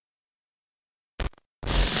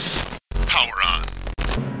Power on.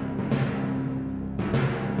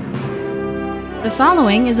 The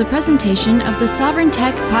following is a presentation of the Sovereign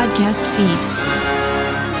Tech podcast feed.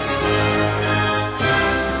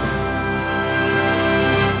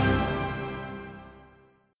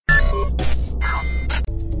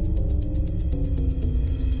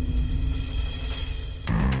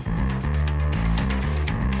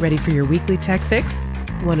 Ready for your weekly tech fix?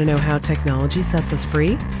 Want to know how technology sets us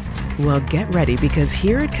free? Well, get ready because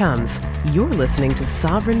here it comes. You're listening to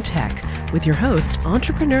Sovereign Tech with your host,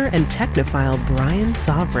 entrepreneur and technophile Brian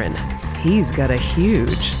Sovereign. He's got a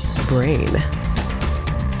huge brain.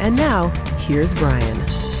 And now, here's Brian.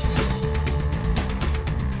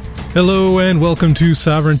 Hello and welcome to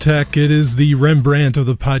Sovereign Tech. It is the Rembrandt of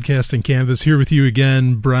the podcasting canvas. Here with you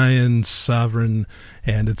again, Brian Sovereign,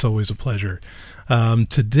 and it's always a pleasure.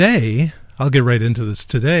 Today, I'll get right into this.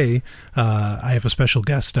 Today, I have a special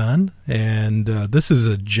guest on, and this is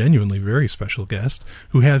a genuinely very special guest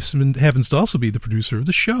who happens to also be the producer of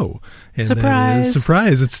the show. And Surprise!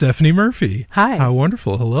 Surprise! It's Stephanie Murphy. Hi. How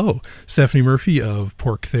wonderful. Hello. Stephanie Murphy of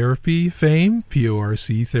Pork Therapy fame,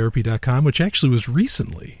 porctherapy.com, which actually was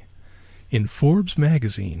recently in Forbes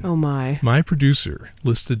magazine. Oh my. My producer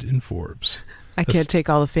listed in Forbes. I can't take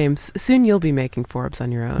all the fame. Soon you'll be making Forbes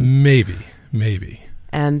on your own. Maybe.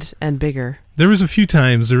 And bigger. There was a few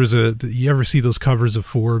times, you ever see those covers of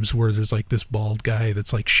Forbes where there's like this bald guy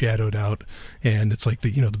that's like shadowed out and it's like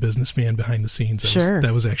the businessman behind the scenes.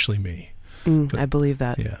 That was actually me. I believe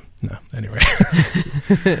that. Yeah. No. Anyway.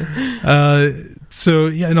 So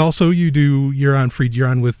yeah, and also I'm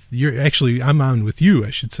on with you, I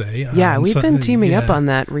should say. Yeah, we've been teaming up on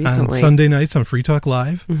that recently. On Sunday nights on Free Talk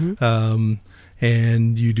Live. Mm-hmm.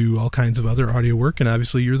 And you do all kinds of other audio work, and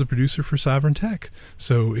obviously you're the producer for Sovereign Tech.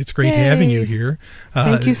 So it's great having you here.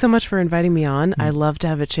 Thank you so much for inviting me on. I love to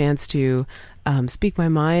have a chance to speak my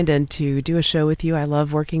mind and to do a show with you. I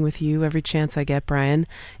love working with you every chance I get, Brian.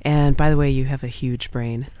 And by the way, you have a huge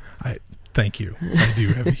brain. Thank you. I do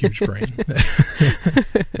have a huge brain.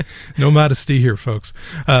 No modesty here, folks.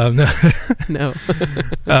 No.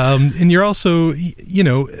 And you're also,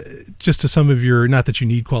 just to some of your, not that you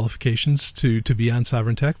need qualifications to be on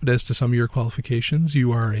Sovereign Tech, but as to some of your qualifications,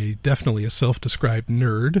 you are definitely a self-described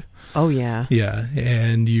nerd. Oh, yeah. Yeah,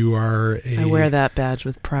 and you are I wear that badge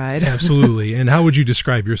with pride. Absolutely. And how would you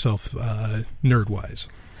describe yourself nerd-wise?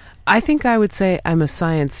 I think I would say I'm a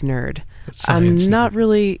science nerd. I'm not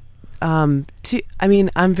really... I'm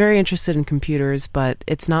very interested in computers, but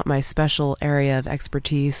it's not my special area of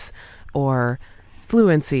expertise or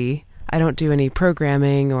fluency. I don't do any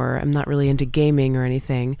programming, or I'm not really into gaming or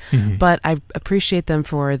anything, but I appreciate them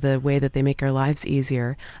for the way that they make our lives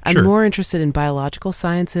easier. I'm more interested in biological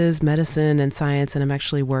sciences, medicine, and science, and I'm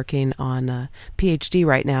actually working on a PhD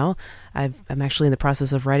right now. I'm actually in the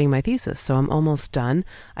process of writing my thesis, so I'm almost done.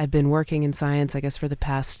 I've been working in science, I guess, for the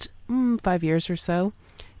past 5 years or so.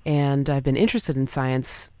 And I've been interested in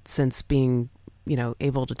science since being,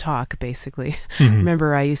 able to talk, basically.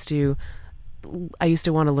 Remember, I used to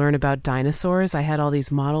want to learn about dinosaurs. I had all these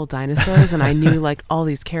model dinosaurs, and I knew like all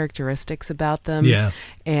these characteristics about them. Yeah.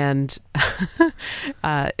 And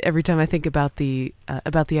every time I think about the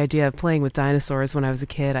idea of playing with dinosaurs when I was a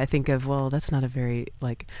kid, I think of, well, that's not a very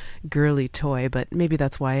like girly toy, but maybe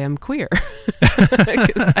that's why I'm queer.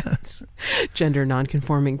 That's gender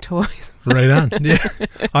non-conforming toys. Right on. Yeah.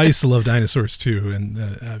 I used to love dinosaurs too, and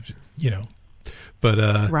But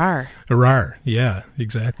rawr. Yeah,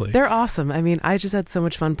 exactly. They're awesome. I mean, I just had so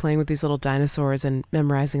much fun playing with these little dinosaurs and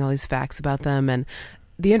memorizing all these facts about them. And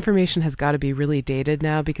the information has got to be really dated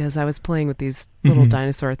now because I was playing with these little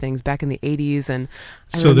dinosaur things back in the 80s. And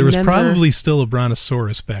there was probably still a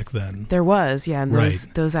Brontosaurus back then. There was, yeah. And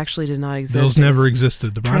those actually did not exist. Those never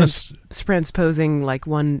existed. The transposing like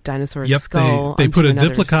one dinosaur's skull. They put a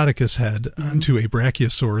Diplodocus head onto a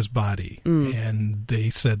Brachiosaurus body, and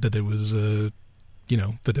they said that it was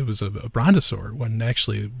that it was a brontosaur when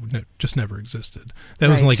actually it just never existed. That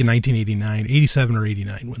was like in 1989, 87 or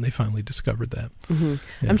 89 when they finally discovered that. Yeah.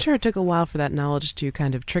 I'm sure it took a while for that knowledge to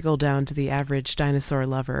kind of trickle down to the average dinosaur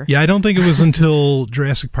lover. Yeah, I don't think it was until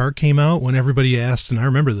Jurassic Park came out when everybody asked, and I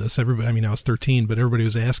remember this, I was 13, but everybody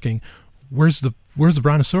was asking, where's the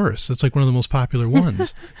Brontosaurus? That's like one of the most popular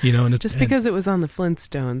ones, And just because it was on the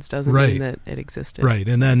Flintstones doesn't mean that it existed, right?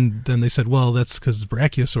 And then they said, well, that's because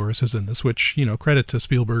Brachiosaurus is in this, which credit to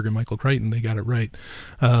Spielberg and Michael Crichton, they got it right.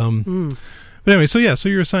 But anyway, so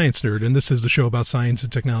you're a science nerd, and this is the show about science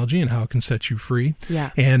and technology and how it can set you free.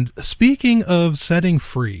 Yeah. And speaking of setting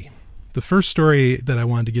free, the first story that I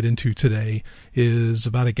wanted to get into today is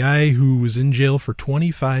about a guy who was in jail for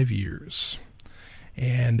 25 years.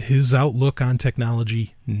 And his outlook on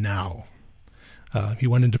technology now. He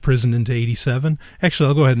went into prison into 87. Actually,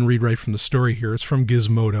 I'll go ahead and read right from the story here. It's from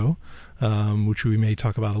Gizmodo, which we may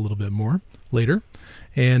talk about a little bit more later.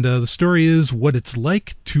 And the story is what it's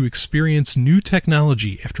like to experience new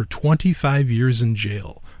technology after 25 years in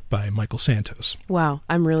jail by Michael Santos. Wow,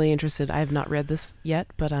 I'm really interested. I have not read this yet,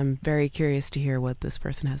 but I'm very curious to hear what this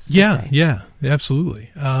person has to say. Yeah,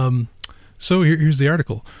 absolutely. So here's the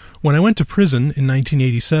article. When I went to prison in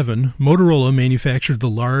 1987, Motorola manufactured the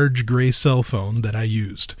large gray cell phone that I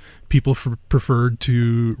used. People referred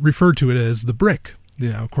to it as the Brick.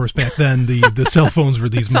 Yeah, of course, back then the cell phones were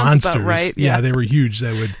these monsters. About right. Yeah, they were huge.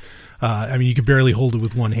 That would, you could barely hold it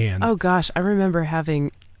with one hand. Oh gosh, I remember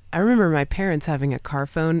my parents having a car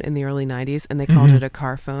phone in the early 90s, and they called it a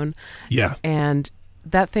car phone. Yeah. And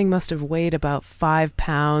that thing must have weighed about 5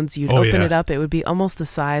 pounds. You'd open it up, it would be almost the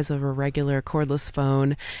size of a regular cordless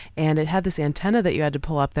phone, and it had this antenna that you had to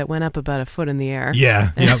pull up that went up about a foot in the air. Yeah,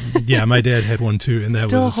 my dad had one too, and that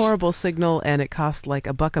still was a horrible signal, and it cost like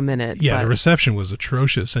 $1 a minute. Yeah, the reception was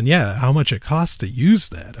atrocious, and how much it cost to use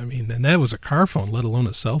that. I mean, and that was a car phone, let alone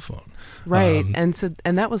a cell phone. Right, and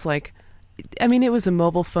that was like, it was a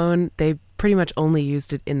mobile phone. They pretty much only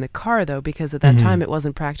used it in the car, though, because at that time it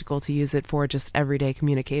wasn't practical to use it for just everyday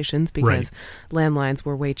communications because landlines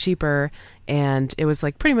were way cheaper, and it was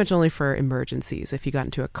like pretty much only for emergencies. If you got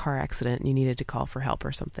into a car accident and you needed to call for help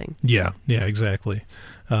or something. Yeah, exactly.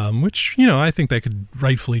 Which, I think that could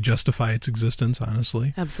rightfully justify its existence,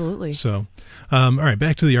 honestly. Absolutely. So, all right,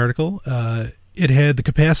 back to the article. It had the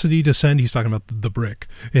capacity to send, he's talking about the Brick.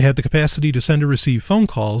 It had the capacity to send or receive phone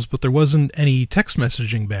calls, but there wasn't any text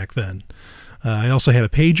messaging back then. I also had a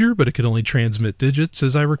pager, but it could only transmit digits,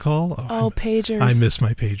 as I recall. Pagers. I miss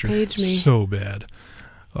my pager. Page me. So bad.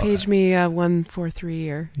 Page me 143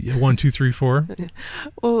 or... Yeah, 1, 2, 3, 4.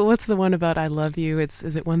 Well, what's the one about I love you?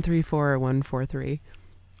 Is it 134 or 143?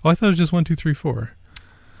 Oh, I thought it was just 1, 2, 3, 4.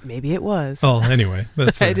 Maybe it was. Oh, anyway.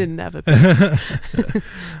 That's I didn't have a pager.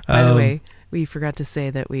 By the way, we forgot to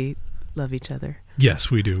say that we love each other.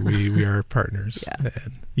 Yes, we do. We are partners.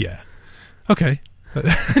 Yeah. Okay.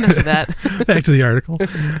 Enough of that. Back to the article.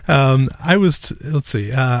 Let's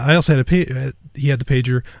see. I also had he had the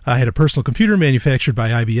pager. I had a personal computer manufactured by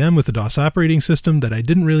IBM with a DOS operating system that I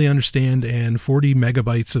didn't really understand and 40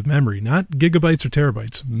 megabytes of memory, not gigabytes or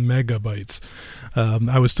terabytes, megabytes.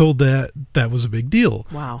 I was told that was a big deal.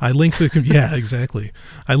 Wow. I linked exactly.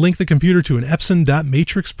 I linked the computer to an Epson dot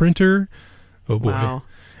matrix printer. Oh boy. Wow.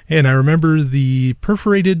 And I remember the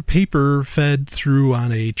perforated paper fed through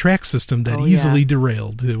on a track system that easily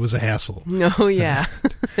derailed. It was a hassle. Oh, yeah.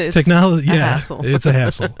 Technology, hassle. It's a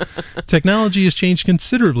hassle. Technology has changed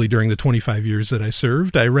considerably during the 25 years that I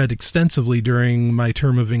served. I read extensively during my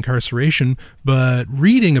term of incarceration, but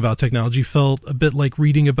reading about technology felt a bit like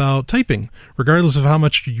reading about typing. Regardless of how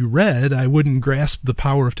much you read, I wouldn't grasp the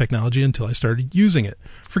power of technology until I started using it.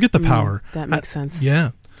 Forget the power. That makes sense.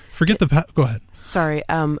 Yeah. Forget the power. Go ahead. Sorry,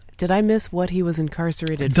 did I miss what he was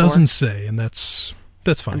incarcerated for? It doesn't say, and that's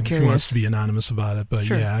fine if he wants to be anonymous about it. But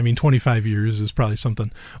sure. 25 years is probably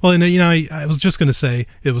something. Well, and I was just going to say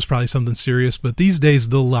it was probably something serious, but these days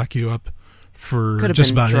they'll lock you up for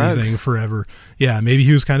just about anything forever. Yeah, maybe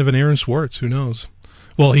he was kind of an Aaron Swartz. Who knows?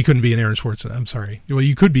 Well, he couldn't be an Aaron Swartz. I'm sorry. Well,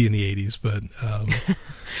 you could be in the 80s, but...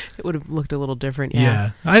 it would have looked a little different,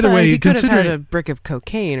 yeah. Either way, he could have had a brick of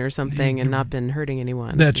cocaine or something and not been hurting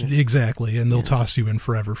anyone. That's exactly, and they'll toss you in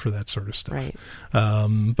forever for that sort of stuff.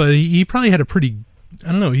 Right. But he probably had a pretty...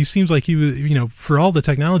 I don't know. He seems like he was, for all the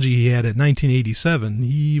technology he had at 1987,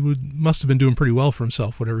 he must have been doing pretty well for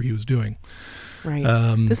himself, whatever he was doing. Right.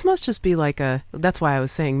 This must just be like that's why I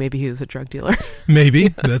was saying maybe he was a drug dealer. Maybe.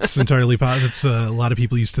 That's entirely possible. That's a lot of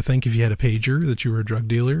people used to think if you had a pager that you were a drug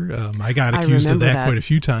dealer. I got accused of that quite a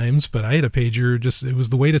few times, but I had a pager. It was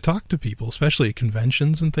the way to talk to people, especially at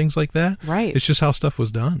conventions and things like that. Right. It's just how stuff was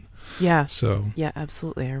done. Yeah. So. Yeah,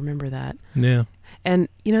 absolutely. I remember that. Yeah. And,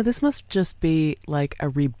 this must just be like a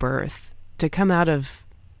rebirth to come out of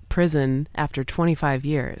prison after 25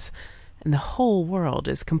 years. And the whole world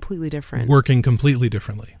is completely different. Working completely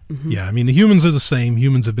differently. Mm-hmm. Yeah, the humans are the same.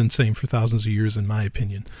 Humans have been the same for thousands of years, in my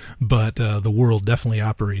opinion. But the world definitely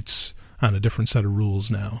operates on a different set of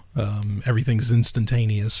rules now. Everything's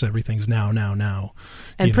instantaneous. Everything's now.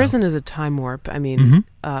 And prison is a time warp.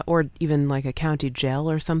 Or even like a county jail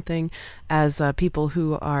or something. As people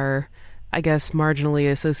who are... I guess, marginally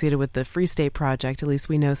associated with the Free State Project. At least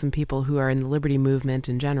we know some people who are in the liberty movement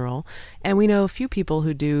in general. And we know a few people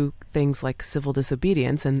who do things like civil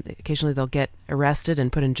disobedience, and occasionally they'll get arrested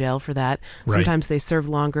and put in jail for that. Right. Sometimes they serve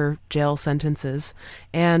longer jail sentences.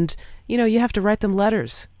 And, you have to write them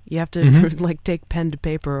letters. You have to like take pen to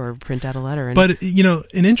paper or print out a letter. But,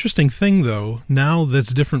 an interesting thing, though, now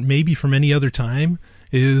that's different maybe from any other time,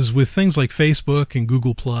 is with things like Facebook and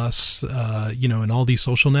Google Plus, and all these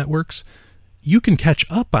social networks, you can catch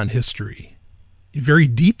up on history very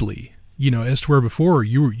deeply, as to where before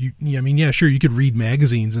you could read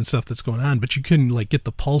magazines and stuff that's going on, but you couldn't like get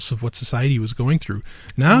the pulse of what society was going through.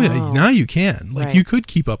 Now you can, like you could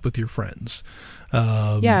keep up with your friends.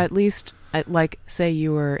 At least like say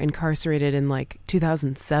you were incarcerated in like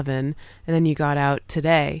 2007 and then you got out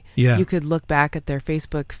today. Yeah. You could look back at their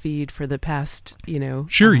Facebook feed for the past,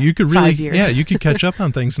 Sure, you could really, 5 years. Yeah, you could catch up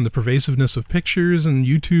on things and the pervasiveness of pictures and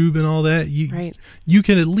YouTube and all that. You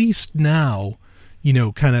can at least now,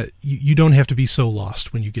 you don't have to be so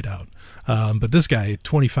lost when you get out. But this guy,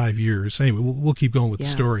 25 years. Anyway, we'll keep going with the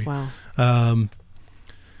story. Wow.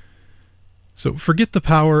 So forget the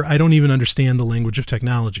power. I don't even understand the language of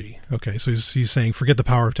technology. Okay, so he's saying forget the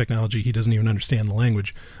power of technology. He doesn't even understand the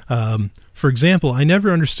language. For example, I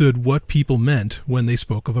never understood what people meant when they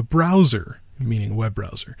spoke of a browser, meaning a web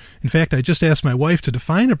browser. In fact, I just asked my wife to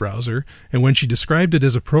define a browser, and when she described it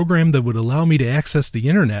as a program that would allow me to access the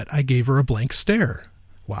internet, I gave her a blank stare.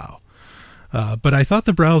 Wow. But I thought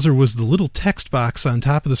the browser was the little text box on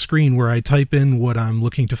top of the screen where I type in what I'm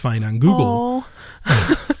looking to find on Google.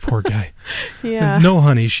 Oh, poor guy. Yeah. No,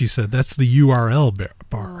 honey, she said, that's the URL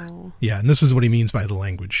bar. Oh. Yeah, and this is what he means by the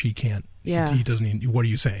language. He can't. Yeah. He doesn't even, what are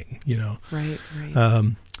you saying? Right.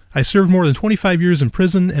 I served more than 25 years in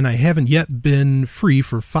prison, and I haven't yet been free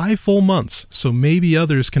for 5 full months, so maybe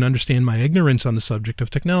others can understand my ignorance on the subject of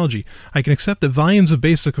technology. I can accept that volumes of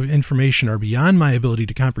basic information are beyond my ability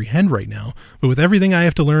to comprehend right now, but with everything I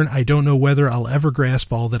have to learn, I don't know whether I'll ever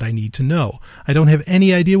grasp all that I need to know. I don't have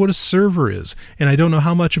any idea what a server is, and I don't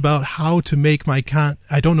know much about how to make my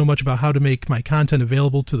content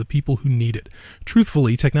available to the people who need it.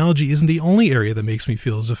 Truthfully, technology isn't the only area that makes me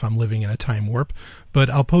feel as if I'm living in a time warp, but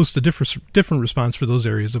I'll post a different response for those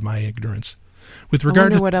areas of my ignorance. With regard I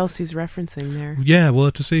wonder to what else he's referencing there. Yeah, we'll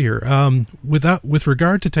have to see here. With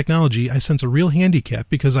regard to technology, I sense a real handicap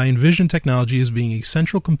because I envision technology as being a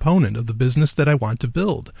central component of the business that I want to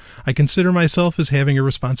build. I consider myself as having a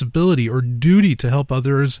responsibility or duty to help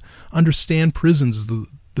others understand prisons, the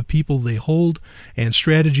people they hold, and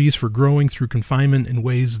strategies for growing through confinement in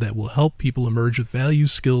ways that will help people emerge with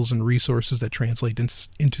values, skills, and resources that translate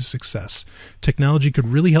into success. Technology could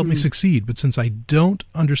really help me succeed, but since I don't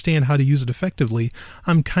understand how to use it effectively,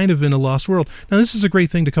 I'm kind of in a lost world. Now, this is a great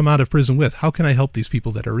thing to come out of prison with. How can I help these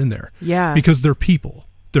people that are in there? Yeah. Because they're people.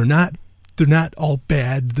 They're not all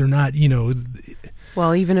bad. They're not,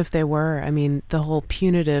 Well, even if they were, I mean, the whole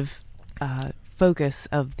punitive focus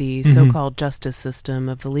of the so-called justice system,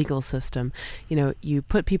 of the legal system, you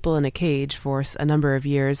put people in a cage for a number of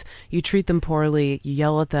years, you treat them poorly, you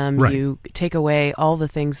yell at them, you take away all the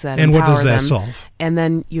things that and empower what does that them, solve? And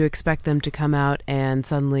then you expect them to come out and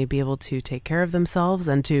suddenly be able to take care of themselves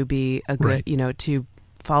and to be a good, to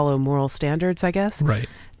follow moral standards, I guess. Right.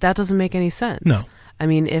 That doesn't make any sense. No. I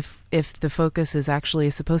mean, if the focus is actually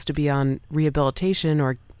supposed to be on rehabilitation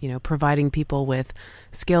or providing people with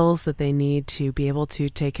skills that they need to be able to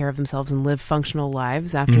take care of themselves and live functional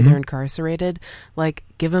lives after they're incarcerated, like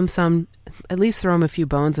give them at least throw them a few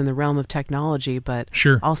bones in the realm of technology, but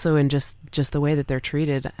also in just the way that they're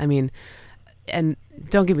treated. I mean, and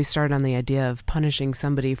don't get me started on the idea of punishing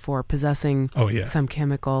somebody for possessing some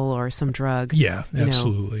chemical or some drug. Yeah,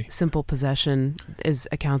 absolutely. Simple possession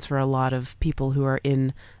accounts for a lot of people who are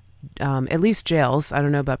in at least jails. I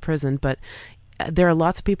don't know about prison, but there are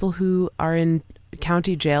lots of people who are in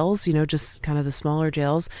county jails, just kind of the smaller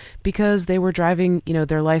jails, because they were driving,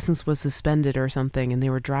 their license was suspended or something, and they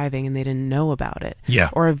were driving and they didn't know about it. Yeah.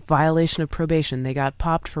 Or a violation of probation. They got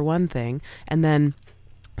popped for one thing, and then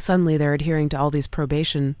suddenly they're adhering to all these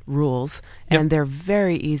probation rules, and they're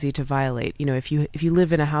very easy to violate. If you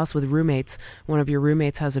live in a house with roommates, one of your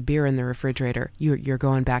roommates has a beer in the refrigerator, you're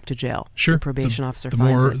going back to jail. Sure. The probation officer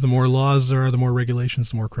finds it. The more laws there are, the more regulations,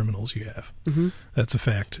 the more criminals you have. Mm-hmm. That's a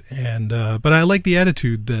fact. And but I like the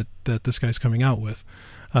attitude that this guy's coming out with.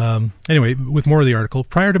 Anyway, with more of the article,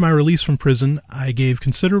 prior to my release from prison, I gave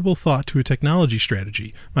considerable thought to a technology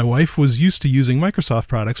strategy. My wife was used to using Microsoft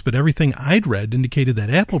products, but everything I'd read indicated that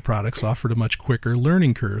Apple products offered a much quicker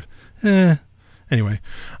learning curve. Anyway,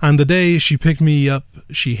 on the day she picked me up,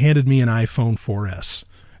 she handed me an iPhone 4S.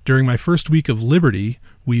 During my first week of liberty,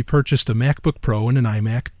 we purchased a MacBook Pro and an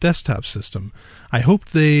iMac desktop system. I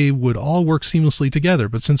hoped they would all work seamlessly together,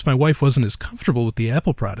 but since my wife wasn't as comfortable with the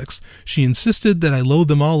Apple products, she insisted that I load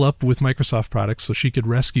them all up with Microsoft products so she could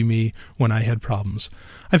rescue me when I had problems.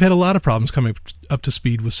 I've had a lot of problems coming up to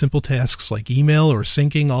speed with simple tasks like email or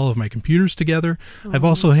syncing all of my computers together. I've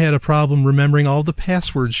also had a problem remembering all the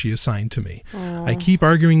passwords she assigned to me. I keep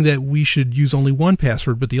arguing that we should use only one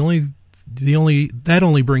password, but that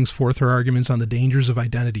only brings forth her arguments on the dangers of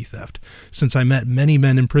identity theft, since I met many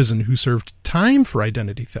men in prison who served time for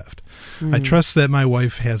identity theft. I trust that my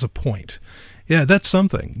wife has a point. Yeah, that's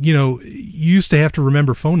something. You used to have to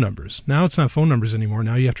remember phone numbers. Now it's not phone numbers anymore.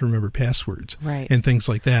 Now you have to remember passwords and things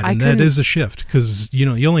like that. And that is a shift because, you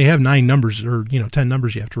only have 9 numbers or, 10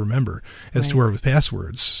 numbers you have to remember as to where with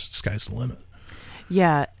passwords, sky's the limit.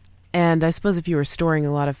 Yeah. And I suppose if you were storing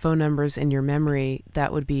a lot of phone numbers in your memory,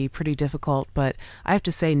 that would be pretty difficult. But I have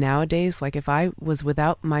to say nowadays, like if I was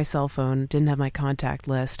without my cell phone, didn't have my contact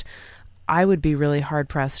list, I would be really hard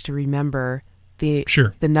pressed to remember the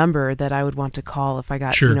number that I would want to call if I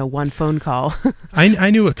got one phone call. I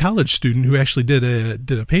knew a college student who actually did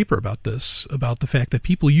a paper about this, about the fact that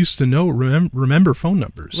people used to remember phone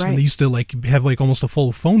numbers, and they used to have almost a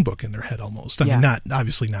full phone book in their head almost. I mean, not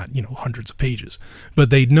hundreds of pages, but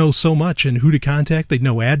they'd know so much and who to contact. They'd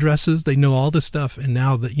know addresses. They'd know all this stuff, and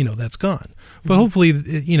now that that's gone. But hopefully,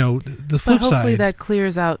 the flip side. Hopefully that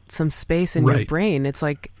clears out some space in your brain. It's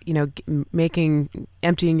like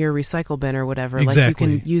emptying your recycle bin or whatever. Exactly. Like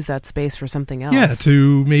you can use that space for something else. Yeah,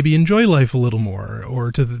 to maybe enjoy life a little more,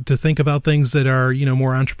 or to think about things that are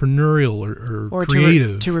more entrepreneurial or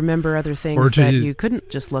creative. To remember other things that you couldn't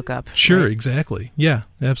just look up. Sure, exactly. Yeah,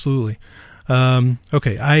 absolutely.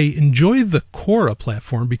 Okay, I enjoy the Quora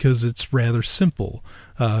platform because it's rather simple.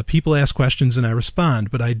 People ask questions and I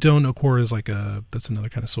respond, but I don't know. Quora is that's another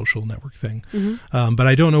kind of social network thing. But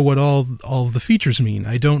I don't know what all of the features mean.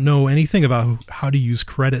 I don't know anything about how to use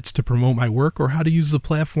credits to promote my work or how to use the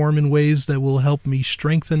platform in ways that will help me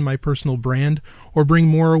strengthen my personal brand or bring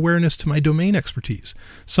more awareness to my domain expertise.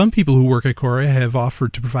 Some people who work at Quora have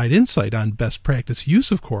offered to provide insight on best practice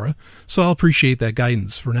use of Quora, so I'll appreciate that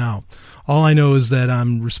guidance for now. All I know is that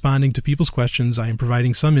I'm responding to people's questions. I am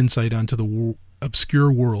providing some insight onto the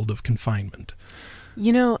obscure world of confinement.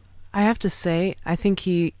 I have to say, I think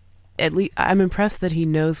I'm impressed that he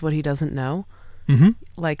knows what he doesn't know.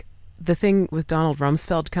 Like the thing with Donald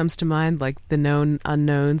Rumsfeld comes to mind, like the known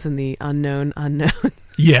unknowns and the unknown unknowns.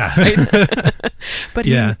 Yeah. But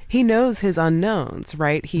he knows his unknowns,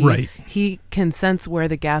 right? He can sense where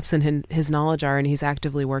the gaps in his knowledge are, and he's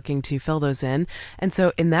actively working to fill those in. And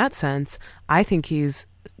so in that sense, I think he's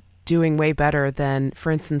doing way better than,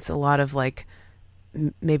 for instance, a lot of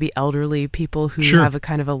maybe elderly people who have a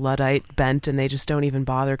kind of a Luddite bent and they just don't even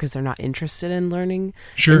bother because they're not interested in learning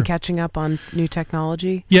and catching up on new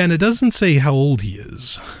technology. Yeah, and it doesn't say how old he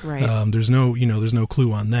is. Right. There's no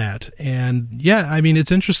clue on that. And yeah, I mean,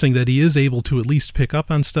 it's interesting that he is able to at least pick up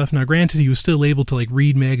on stuff. Now, granted, he was still able to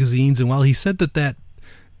read magazines, and while he said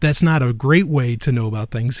that's not a great way to know about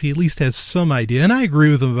things, he at least has some idea. And I agree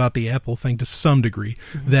with him about the Apple thing to some degree.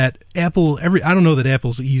 That Apple, I don't know that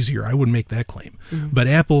Apple's easier. I wouldn't make that claim. But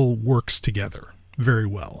Apple works together very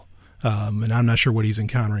well. And I'm not sure what he's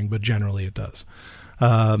encountering, but generally it does.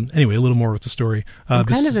 Anyway, a little more with the story. I'm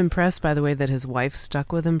kind of impressed by the way that his wife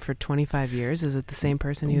stuck with him for 25 years. Is it the same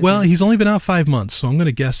person he was Well, with? He's only been out 5 months, so I'm going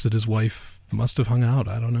to guess that his wife must have hung out.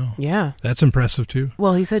 I don't know. Yeah. That's impressive, too.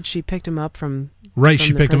 Well, he said she picked him up from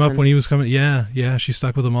she picked him up when he was coming. Yeah, she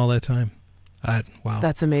stuck with him all that time. Wow.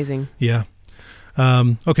 That's amazing. Yeah.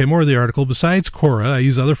 Okay, more of the article. Besides Quora, I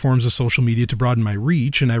use other forms of social media to broaden my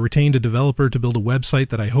reach, and I retained a developer to build a website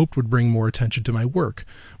that I hoped would bring more attention to my work.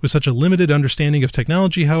 With such a limited understanding of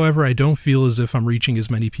technology, however, I don't feel as if I'm reaching as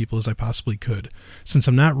many people as I possibly could. Since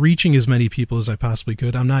I'm not reaching as many people as I possibly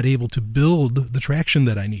could, I'm not able to build the traction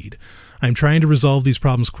that I need. I'm trying to resolve these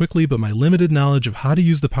problems quickly, but my limited knowledge of how to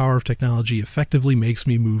use the power of technology effectively makes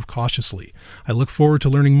me move cautiously. I look forward to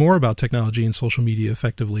learning more about technology and social media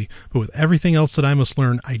effectively, but with everything else that I must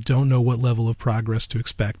learn, I don't know what level of progress to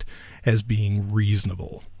expect as being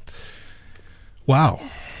reasonable. Wow.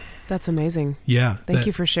 That's amazing. Yeah. Thank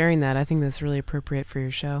you for sharing that. I think that's really appropriate for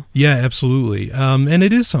your show. Yeah, absolutely. And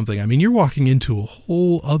it is something. I mean, you're walking into a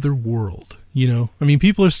whole other world, I mean,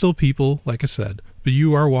 people are still people, like I said, but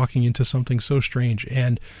you are walking into something so strange.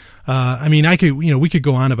 And, I mean, we could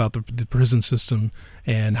go on about the prison system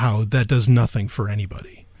and how that does nothing for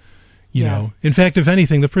anybody, you know. In fact, if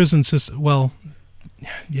anything, the prison system,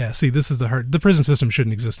 this is the prison system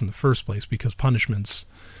shouldn't exist in the first place because punishments.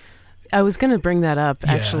 I was going to bring that up,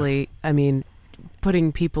 actually. I mean,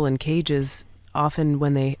 putting people in cages often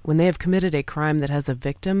when they have committed a crime that has a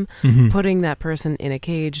victim, putting that person in a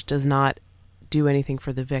cage does not do anything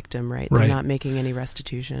for the victim, right? They're not making any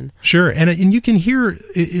restitution. Sure, and you can hear...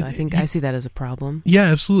 So I think I see that as a problem. Yeah,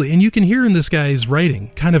 absolutely. And you can hear in this guy's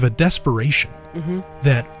writing kind of a desperation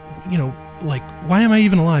that, like, why am I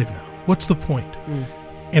even alive now? What's the point?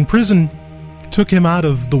 And prison took him out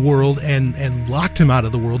of the world and locked him out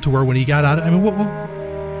of the world to where when he got out, I mean,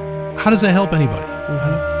 how does that help anybody?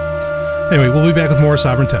 Anyway, we'll be back with more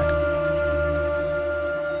Sovereign Tech.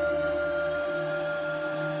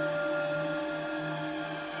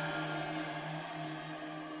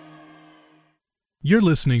 You're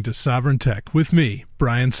listening to Sovereign Tech with me,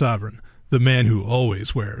 Brian Sovereign, the man who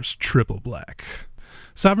always wears triple black.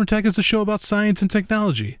 Sovereign Tech is a show about science and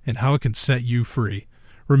technology and how it can set you free.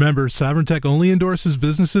 Remember, Sovereign Tech only endorses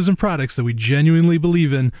businesses and products that we genuinely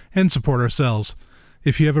believe in and support ourselves.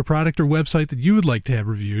 If you have a product or website that you would like to have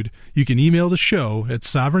reviewed, you can email the show at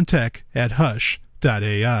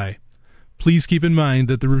sovereigntech@hush.ai. Please keep in mind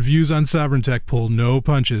that the reviews on Sovereign Tech pull no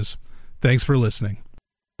punches. Thanks for listening.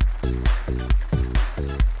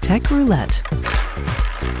 Tech Roulette.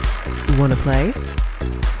 Want to play?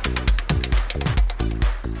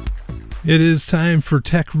 It is time for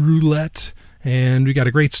Tech Roulette, and we got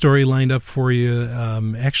a great story lined up for you,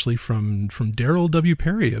 actually from Daryl W.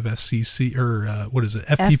 Perry of FCC, or what is it,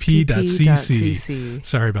 FPP.cc.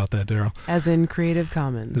 Sorry about that, Daryl. As in Creative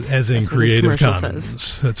Commons. As in Creative Commons.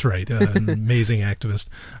 Says. That's right. An amazing activist.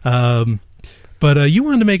 But you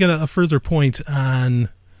wanted to make a further point on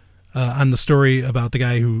the story about the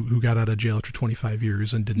guy who got out of jail after 25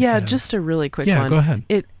 years and didn't. Yeah, just a really quick one. Yeah, go ahead.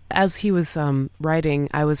 As he was writing,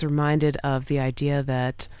 I was reminded of the idea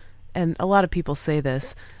that, and a lot of people say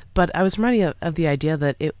this, but I was reminded of the idea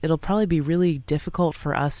that it'll probably be really difficult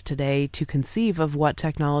for us today to conceive of what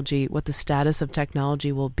the status of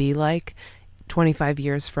technology will be like 25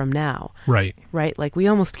 years from now. Right. Right? Like, we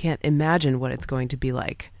almost can't imagine what it's going to be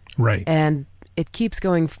like. Right. And it keeps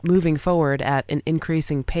moving forward at an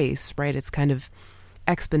increasing pace, right? It's kind of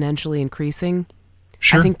exponentially increasing.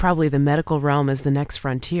 Sure. I think probably the medical realm is the next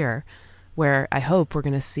frontier, where I hope we're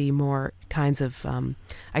going to see more kinds of,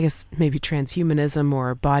 I guess maybe transhumanism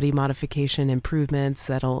or body modification improvements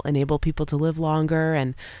that'll enable people to live longer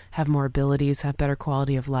and have more abilities, have better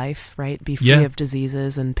quality of life, right? Be free of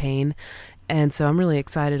diseases and pain. And so I'm really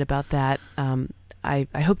excited about that. I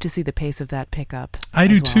hope to see the pace of that pick up. I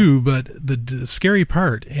do too, but the scary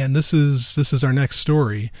part, and this is our next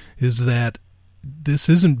story, is that this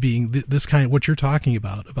isn't being this kind of what you're talking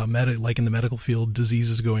about like in the medical field,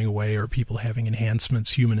 diseases going away or people having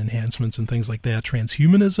enhancements, human enhancements and things like that.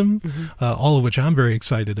 Transhumanism, all of which I'm very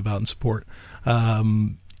excited about and support,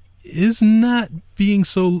 is not being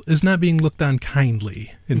looked on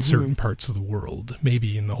kindly in certain parts of the world,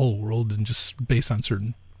 maybe in the whole world, and just based on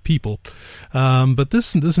certain people. But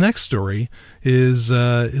this next story is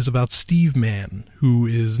about Steve Mann, who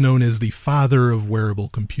is known as the father of wearable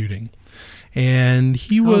computing. And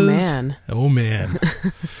he was... Oh, man.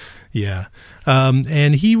 Yeah.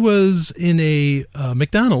 And he was in a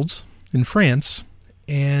McDonald's in France,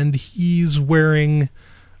 and he's wearing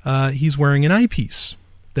an eyepiece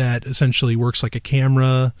that essentially works like a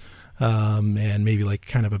camera, and maybe like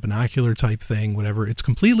kind of a binocular type thing, whatever. It's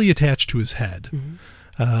completely attached to his head.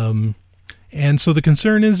 And so the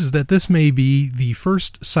concern is that this may be the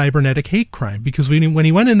first cybernetic hate crime, because when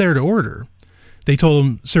he went in there to order, they told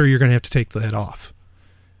him, "Sir, you're going to have to take that off."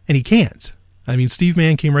 And he can't. I mean, Steve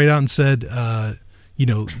Mann came right out and said,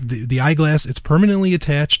 the eyeglass, it's permanently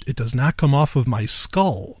attached. It does not come off of my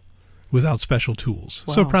skull without special tools.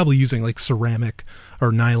 Wow. So probably using like ceramic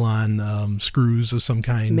or nylon screws of some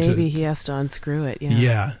kind. Maybe he has to unscrew it.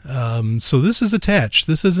 Yeah. Yeah. So this is attached.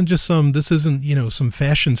 This isn't some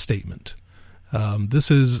fashion statement. This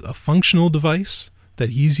is a functional device that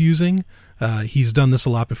he's using. He's done this a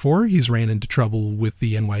lot before. He's ran into trouble with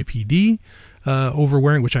the NYPD over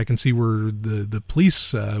wearing, which I can see where the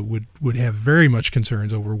police would have very much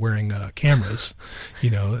concerns over wearing cameras.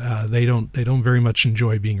 They don't very much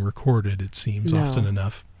enjoy being recorded, it seems, often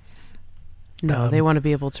enough. No, they want to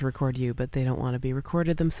be able to record you, but they don't want to be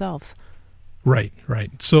recorded themselves. Right.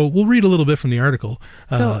 So we'll read a little bit from the article.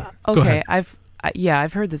 So, okay,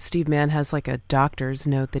 I've heard that Steve Mann has like a doctor's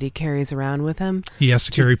note that he carries around with him. He has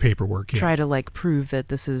to carry paperwork. Try to like prove that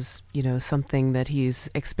this is, something that he's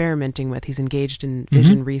experimenting with. He's engaged in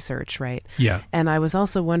vision research, right? Yeah. And I was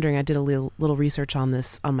also wondering, I did a little research on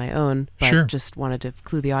this on my own, but just wanted to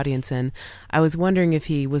clue the audience in. I was wondering if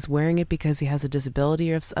he was wearing it because he has a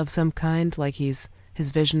disability of some kind, like his his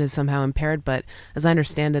vision is somehow impaired, but as I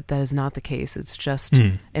understand it, that is not the case. It's just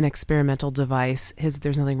an experimental device.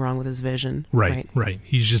 There's nothing wrong with his vision. Right.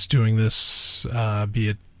 He's just doing this, be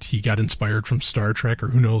it he got inspired from Star Trek or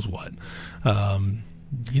who knows what.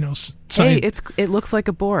 Hey, it looks like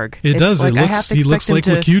a Borg. It does. Like, He looks like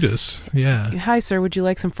Locutus. Yeah. Hi, sir. Would you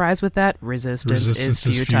like some fries with that? Resistance is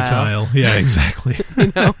futile. Yeah, exactly.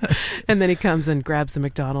 And then he comes and grabs the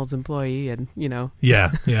McDonald's employee, and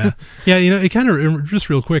Yeah. It kind of, just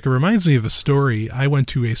real quick, it reminds me of a story. I went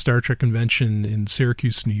to a Star Trek convention in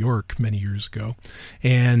Syracuse, New York, many years ago,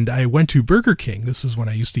 and I went to Burger King. This is when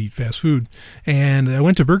I used to eat fast food, and I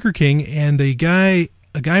went to Burger King, and a guy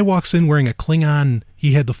walks in wearing a Klingon.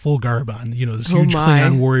 He had the full garb on, this huge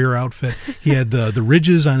Klingon warrior outfit. He had the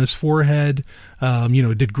ridges on his forehead.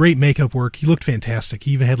 Did great makeup work. He looked fantastic.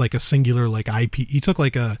 He even had like a singular eyepiece. He took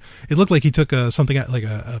it looked like he took something like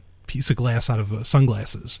a piece of glass out of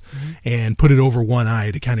sunglasses and put it over one eye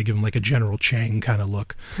to kind of give him like a General Chang kind of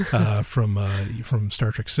look from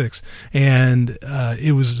Star Trek VI. And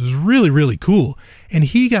it was really, really cool. And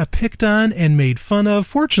he got picked on and made fun of.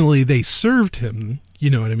 Fortunately, they served him. You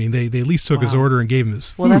know what I mean? They at least took his order and gave him his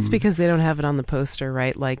food. Well, that's because they don't have it on the poster,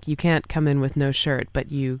 right? Like, you can't come in with no shirt,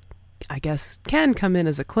 but you, I guess, can come in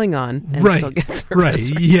as a Klingon and still get service.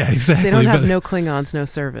 Right. Yeah, exactly. They don't have no Klingons, no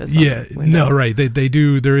service. Yeah. No, right. They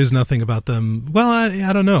do. There is nothing about them. Well,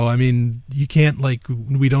 I don't know. I mean, you can't,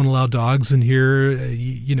 we don't allow dogs in here.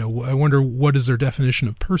 I wonder what is their definition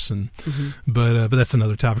of person. But that's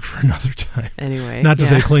another topic for another time. Anyway. Not to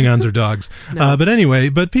say Klingons are dogs. No. But anyway,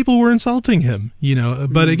 people were insulting him,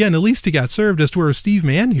 But again, at least he got served. As to where Steve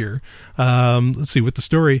Mann here, let's see, with the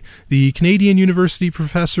story, the Canadian University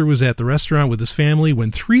professor was at the restaurant with his family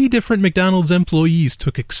when 3 different McDonald's employees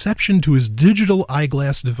took exception to his digital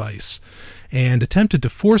eyeglass device and attempted to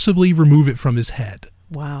forcibly remove it from his head.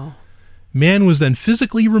 Wow. Mann was then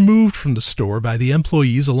physically removed from the store by the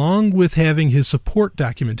employees along with having his support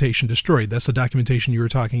documentation destroyed. That's the documentation you were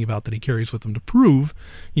talking about that he carries with him to prove,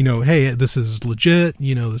 hey, this is legit,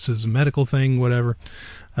 this is a medical thing, whatever.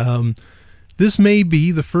 This may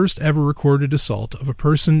be the first ever recorded assault of a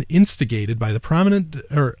person instigated by the prominent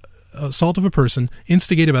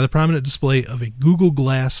display of a Google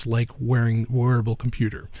Glass-like wearable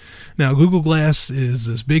computer. Now, Google Glass is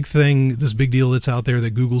this big thing, this big deal that's out there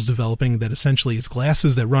that Google's developing that essentially is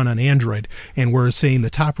glasses that run on Android, and we're saying the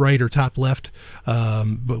top right or top left,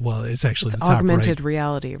 it's actually the top right. Augmented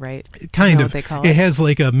reality, right? Kind of. What they call it? It has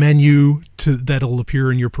like a menu that'll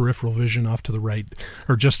appear in your peripheral vision off to the right,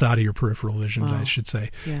 or just out of your peripheral vision, I should say.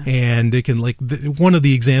 Yeah. And it can, one of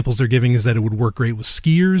the examples they're giving is that it would work great with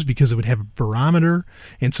skiers because it would have a barometer,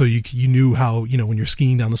 and so you knew how, when you're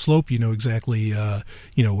skiing down the slope, you know exactly at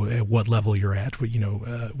what level you're at,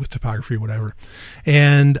 with topography or whatever.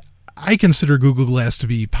 And I consider Google Glass to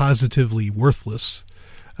be positively worthless,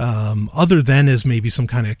 other than as maybe some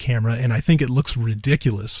kind of camera, and I think it looks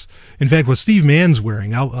ridiculous. In fact, what Steve Mann's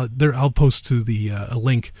wearing, I'll post to the a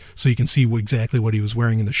link so you can see exactly what he was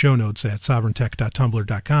wearing in the show notes at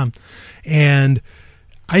sovereigntech.tumblr.com, and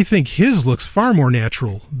I think his looks far more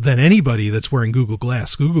natural than anybody that's wearing Google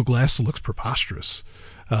Glass. Google Glass looks preposterous.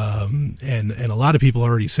 And a lot of people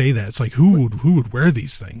already say that. It's like, who would wear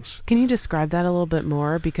these things? Can you describe that a little bit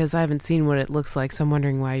more? Because I haven't seen what it looks like, so I'm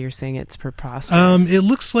wondering why you're saying it's preposterous. It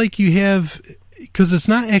looks like you have, because it's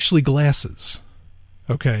not actually glasses.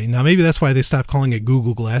 Okay, now maybe that's why they stopped calling it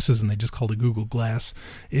Google Glasses and they just called it Google Glass.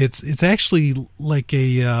 It's actually like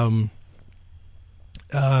a...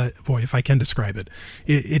 if I can describe it,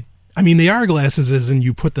 they are glasses as in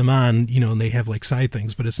you put them on, and they have like side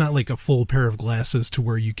things, but it's not like a full pair of glasses to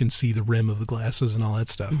where you can see the rim of the glasses and all that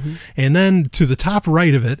stuff. And then to the top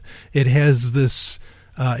right of it, it has this,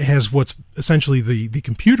 it has what's essentially the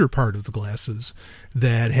computer part of the glasses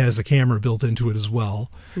that has a camera built into it as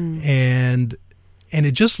well. And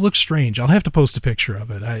it just looks strange. I'll have to post a picture of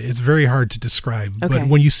it. It's very hard to describe. Okay. But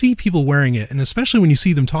when you see people wearing it, and especially when you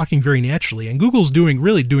see them talking very naturally, and Google's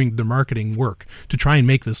really doing the marketing work to try and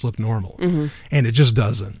make this look normal, and it just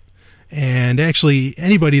doesn't. And actually,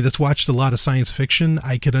 anybody that's watched a lot of science fiction,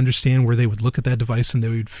 I could understand where they would look at that device and they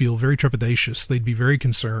would feel very trepidatious. They'd be very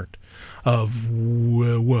concerned of,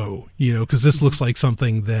 whoa, because this looks like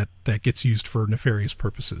something that gets used for nefarious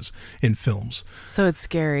purposes in films. So it's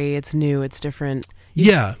scary, it's new, it's different.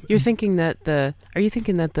 Yeah. Are you thinking that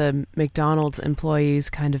the McDonald's employees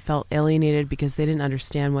kind of felt alienated because they didn't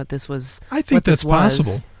understand what this was? I think that's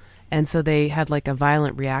possible. And so they had like a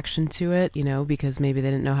violent reaction to it, because maybe they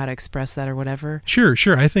didn't know how to express that or whatever. Sure.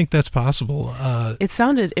 I think that's possible.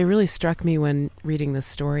 It really struck me when reading this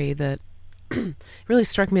story that really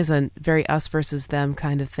struck me as a very us versus them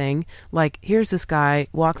kind of thing. Like, here's this guy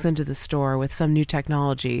walks into the store with some new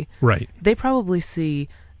technology. Right. They probably see,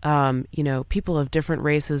 people of different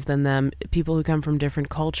races than them, people who come from different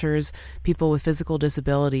cultures, people with physical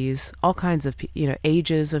disabilities, all kinds of,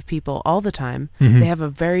 ages of people all the time. Mm-hmm. They have a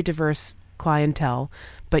very diverse clientele,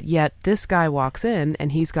 but yet this guy walks in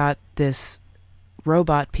and he's got this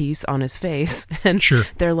robot piece on his face, and Sure.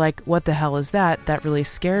 They're like, what the hell is that? That really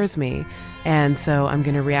scares me, and so I'm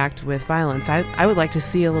going to react with violence. I would like to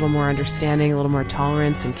see a little more understanding, a little more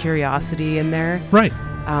tolerance and curiosity in there. Right.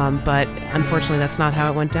 But unfortunately, that's not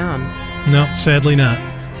how it went down. No, sadly not.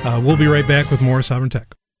 We'll be right back with more Sovereign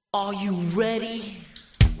Tech. Are you ready?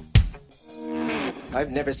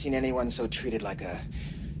 I've never seen anyone so treated like a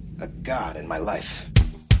god in my life.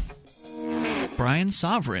 Brian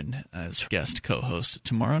Sovereign as guest co-host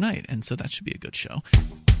tomorrow night, and so that should be a good show.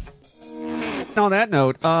 On that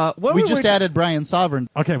note, we just added Brian Sovereign.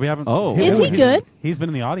 Okay, we haven't. Oh, is he good? He's been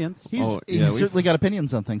in the audience. He's certainly got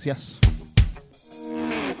opinions on things. Yes.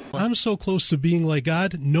 I'm so close to being like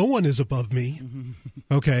God. No one is above me.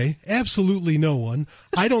 Okay, absolutely no one.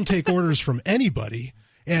 I don't take orders from anybody,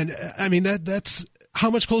 and I mean that's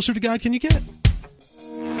how much closer to God can you get?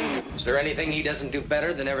 Is there anything he doesn't do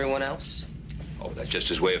better than everyone else? Oh, that's just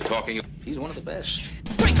his way of talking. He's one of the best.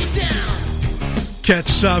 Break it down! Catch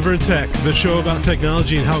Sovereign Tech, the show about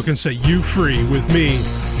technology and how it can set you free with me,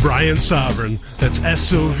 Brian Sovereign. That's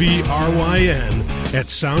SOVRYN at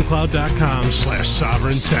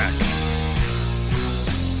SoundCloud.com/Sovereign Tech.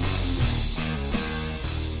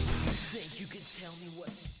 Think you can tell me what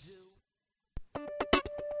to do?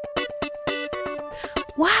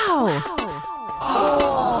 Wow.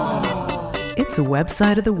 It's a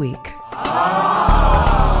website of the week.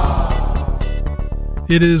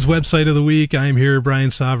 It is Website of the Week. I am here,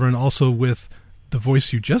 Brian Sovereign, also with the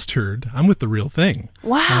voice you just heard. I'm with The Real Thing.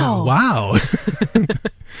 Wow. Wow.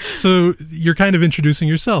 So you're kind of introducing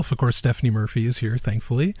yourself. Of course, Stephanie Murphy is here,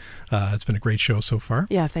 thankfully. It's been a great show so far.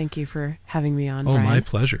 Yeah, thank you for having me on, Oh, Brian. my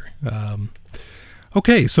pleasure.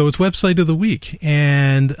 Okay, so it's Website of the Week,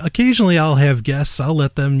 and occasionally I'll have guests. I'll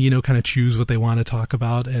let them, kind of choose what they want to talk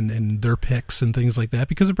about and their picks and things like that,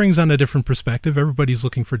 because it brings on a different perspective. Everybody's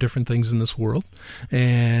looking for different things in this world,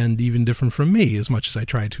 and even different from me, as much as I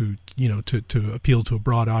try to, to appeal to a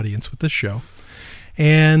broad audience with this show.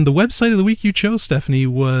 And the Website of the Week you chose, Stephanie,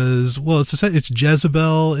 was, it's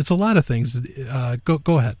Jezebel. It's a lot of things.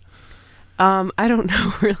 Go ahead. I don't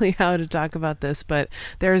know really how to talk about this, but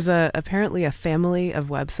there's apparently a family of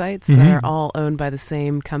websites that are all owned by the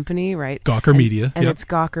same company, right? Gawker Media. And it's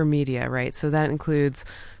Gawker Media, right? So that includes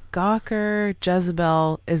Gawker,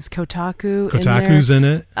 Jezebel, is Kotaku in there? Kotaku's in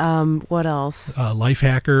it. What else?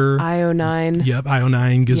 Lifehacker. IO9. Yep,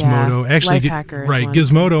 IO9, Gizmodo. Yeah, actually, Lifehacker right, one.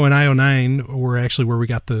 Gizmodo and IO9 were actually where we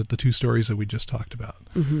got the two stories that we just talked about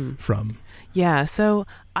from. Yeah, so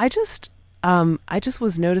I just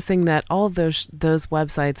was noticing that all of those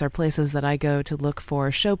websites are places that I go to look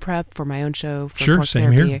for show prep for my own show, for Sure, Pork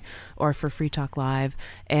same Therapy, here. or for Free Talk Live,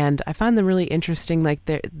 and I find them really interesting. Like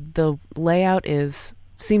the layout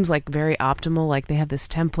seems like very optimal. Like they have this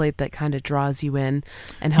template that kind of draws you in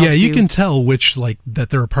and helps you. Yeah, you can tell which that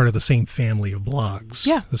they're a part of the same family of blogs.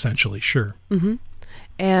 Yeah, essentially, sure. Mm-hmm.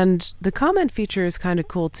 And the comment feature is kind of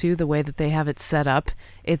cool too. The way that they have it set up,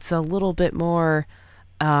 it's a little bit more.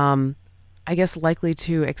 I guess likely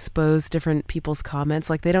to expose different people's comments.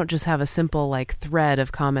 Like they don't just have a simple thread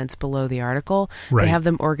of comments below the article. Right. They have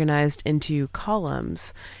them organized into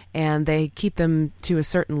columns, and they keep them to a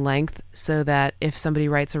certain length so that if somebody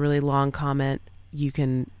writes a really long comment, you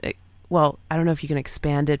can. Well, I don't know if you can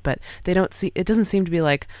expand it, but it doesn't seem to be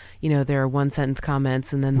there are one sentence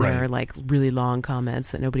comments and then there are really long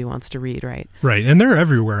comments that nobody wants to read, right? Right. And they're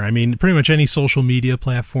everywhere. I mean, pretty much any social media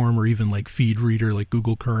platform or even feed reader like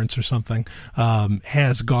Google Currents or something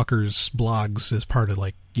has Gawker's blogs as part of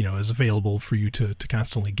is available for you to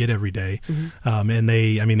constantly get every day. And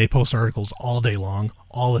they post articles all day long,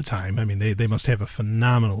 all the time. I mean, they must have a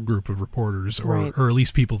phenomenal group of reporters or at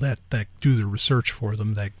least people that do the research for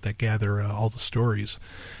them, that gather all the stories.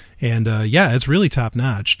 And it's really top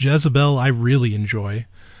notch. Jezebel, I really enjoy.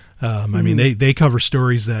 I mean, they cover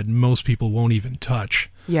stories that most people won't even touch.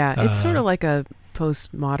 Yeah, it's sort of like a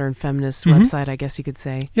postmodern feminist website, I guess you could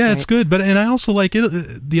say. Yeah, right? It's good, and I also like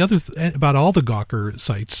it. The other about all the Gawker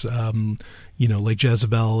sites, like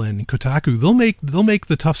Jezebel and Kotaku, they'll make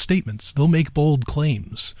the tough statements. They'll make bold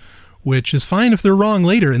claims, which is fine if they're wrong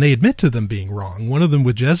later, and they admit to them being wrong. One of them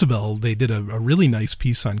with Jezebel, they did a really nice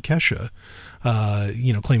piece on Kesha,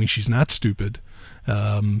 claiming she's not stupid.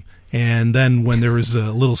 And then when there was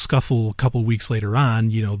a little scuffle a couple weeks later on,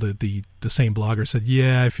 the same blogger said,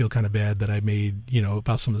 yeah, I feel kind of bad that I made,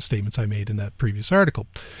 about some of the statements I made in that previous article.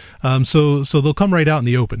 So they'll come right out in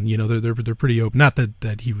the open. They're pretty open. Not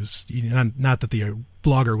that he was, not that the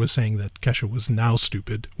blogger was saying that Kesha was now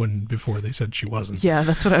stupid when before they said she wasn't. Yeah,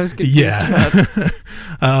 that's what I was confused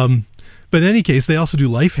about. But in any case, they also do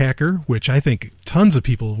Lifehacker, which I think tons of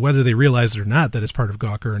people, whether they realize it or not, that it's part of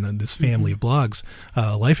Gawker and this family of blogs.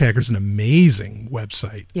 Lifehacker is an amazing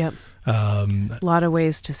website. Yep. A lot of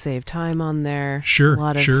ways to save time on there. Sure, a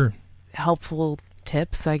lot of helpful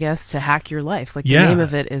tips, I guess, to hack your life. Like the name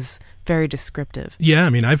of it is very descriptive. Yeah, I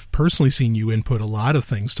mean, I've personally seen you input a lot of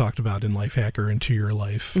things talked about in Lifehacker into your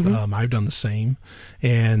life. I've done the same.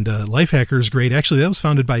 And Lifehacker is great. Actually, that was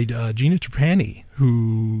founded by Gina Trapani,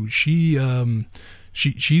 who she's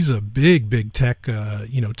a big tech,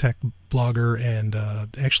 tech blogger and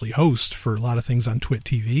actually host for a lot of things on Twit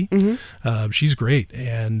TV. She's great.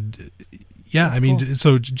 And yeah, that's cool.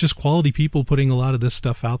 So just quality people putting a lot of this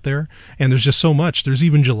stuff out there. And there's just so much. There's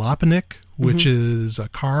even Jalopnik, which is a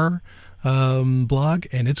car blog,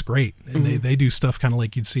 and it's great. And they do stuff kind of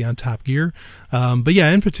like you'd see on Top Gear. But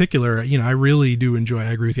yeah, in particular, I really do enjoy,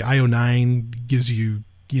 I agree with you. IO9 gives you,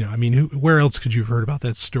 where else could you have heard about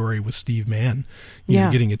that story with Steve Mann,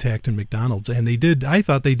 getting attacked in McDonald's? And I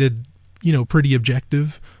thought they did, pretty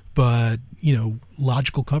objective, but,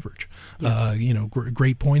 logical coverage.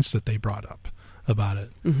 Great points that they brought up about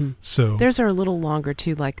it. So theirs are a little longer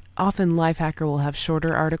too. Like often Lifehacker will have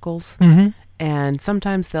shorter articles, and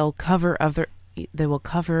sometimes they'll cover other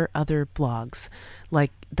blogs.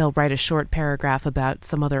 Like they'll write a short paragraph about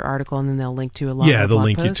some other article, and then they'll link to a longer they'll blog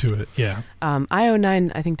link post. you to it. Yeah.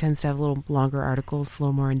 IO9 I think tends to have a little longer articles, a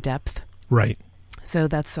little more in depth. Right. So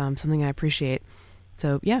that's something I appreciate.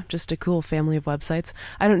 So yeah, just a cool family of websites.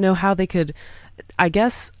 I don't know how they could. I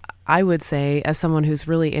guess I would say, as someone who's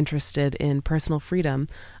really interested in personal freedom,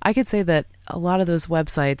 I could say that a lot of those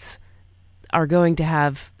websites they're going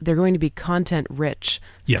to be content rich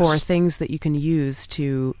for things that you can use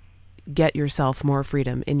to get yourself more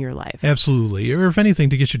freedom in your life. Absolutely. Or if anything,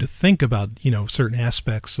 to get you to think about, certain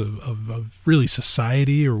aspects of really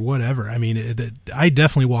society or whatever. I mean, I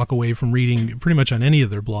definitely walk away from reading pretty much on any of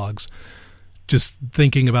their blogs just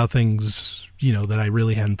thinking about things, that I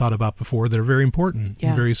really hadn't thought about before that are very important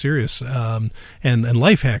and very serious. And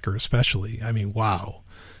Lifehacker especially. I mean, wow.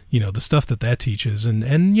 The stuff that teaches. And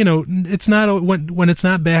it's not, when it's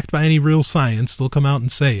not backed by any real science, they'll come out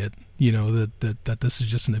and say it, that this is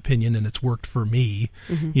just an opinion and it's worked for me,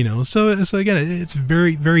 So again, it's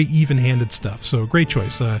very, very even-handed stuff. So great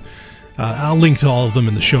choice. I'll link to all of them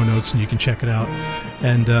in the show notes and you can check it out.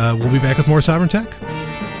 And we'll be back with more Sovereign Tech.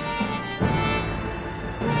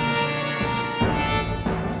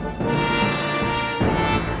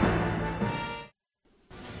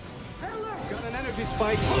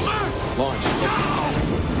 Launch.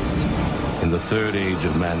 In the third age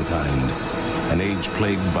of mankind, an age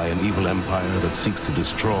plagued by an evil empire that seeks to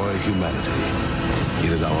destroy humanity,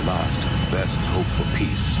 it is our last, best hope for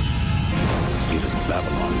peace. It is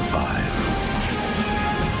Babylon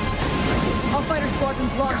 5. All fighter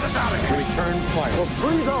squadrons launched. Get us out of here. Return fire. Well,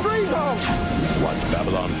 freeze them! Watch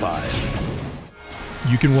Babylon 5.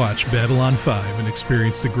 You can watch Babylon 5 and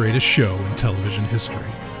experience the greatest show in television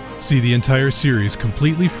history. See the entire series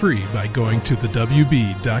completely free by going to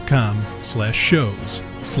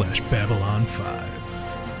thewb.com/shows/Babylon 5.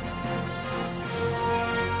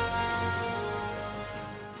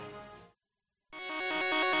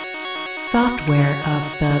 Software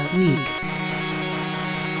of the Week.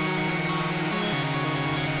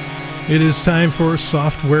 It is time for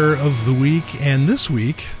Software of the Week, and this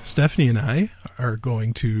week, Stephanie and I are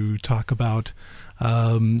going to talk about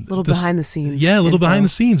a little behind the scenes. Yeah, a little behind the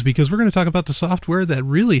scenes, because we're going to talk about the software that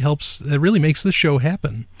really makes this show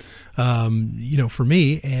happen. For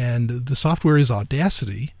me, and the software is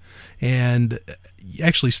Audacity. And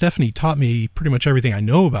actually, Stephanie taught me pretty much everything I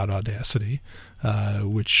know about Audacity,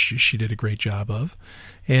 which she did a great job of.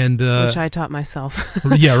 And which I taught myself.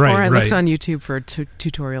 Yeah, right. Or I looked on YouTube for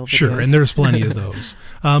tutorial videos. Sure, and there's plenty of those.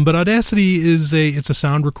 But Audacity it's a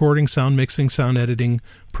sound recording, sound mixing, sound editing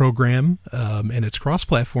program, and it's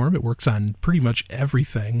cross-platform. It works on pretty much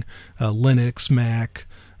everything: Linux, Mac,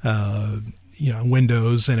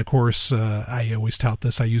 Windows, and of course, I always tout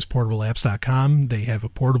this. I use portableapps.com. They have a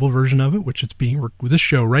portable version of it, which it's this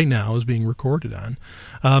show right now is being recorded on.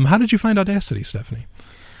 How did you find Audacity, Stephanie?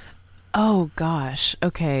 Oh, gosh.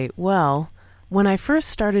 Okay. Well, when I first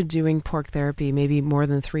started doing pork therapy, maybe more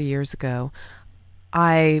than 3 years ago,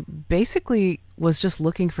 I basically was just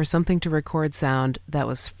looking for something to record sound that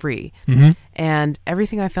was free. Mhm. And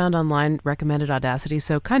everything I found online recommended Audacity,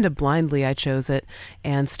 so kind of blindly I chose it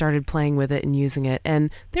and started playing with it and using it. And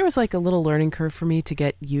there was like a little learning curve for me to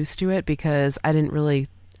get used to it because I didn't really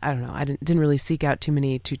seek out too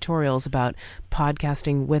many tutorials about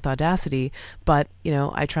podcasting with Audacity, but,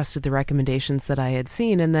 I trusted the recommendations that I had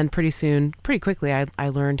seen, and then pretty quickly, I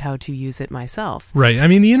learned how to use it myself. Right. I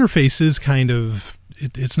mean, the interface is kind of,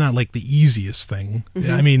 it's not like the easiest thing. Mhm.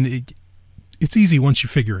 I mean, it's easy once you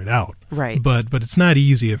figure it out. Right. But it's not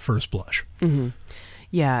easy at first blush. Mm-hmm.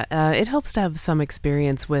 Yeah, it helps to have some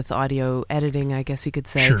experience with audio editing, I guess you could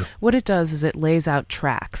say. Sure. What it does is it lays out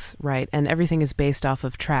tracks, right? And everything is based off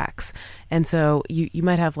of tracks. And so you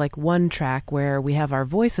might have like one track where we have our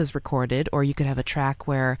voices recorded, or you could have a track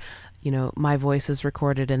where, my voice is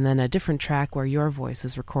recorded, and then a different track where your voice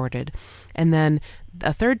is recorded. And then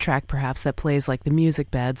a third track perhaps that plays like the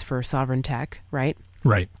music beds for Sovereign Tech, right?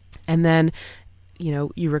 Right. And then,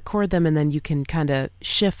 you record them, and then you can kind of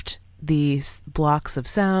shift these blocks of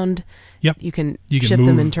sound. Yep. You can move. shift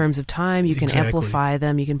them in terms of time. You can Exactly. amplify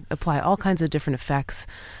them. You can apply all kinds of different effects.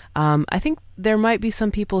 I think there might be some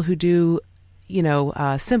people who do,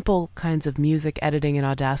 simple kinds of music editing in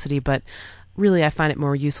Audacity, but really I find it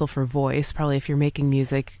more useful for voice. Probably if you're making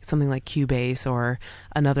music, something like Cubase or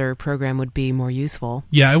another program would be more useful.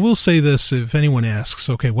 Yeah, I will say this, if anyone asks,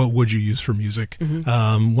 okay, what would you use for music?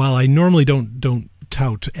 Mhm. While I normally don't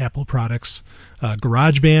tout Apple products,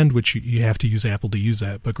 GarageBand, which you have to use Apple to use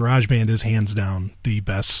that, but GarageBand is hands down the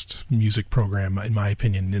best music program, in my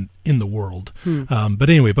opinion, in the world. But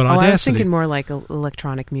anyway, but Audacity... I was thinking more like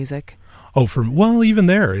electronic music. Oh, even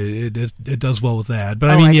there, it does well with that.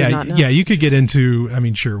 But Oh, I mean, I did not know. yeah, you could get into, I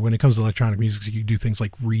mean, sure, when it comes to electronic music, you do things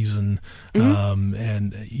like Reason, Mhm.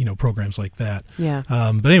 and, programs like that. Yeah.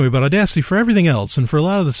 But anyway, but Audacity for everything else, and for a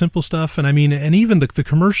lot of the simple stuff, and I mean, and even the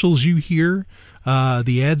commercials you hear,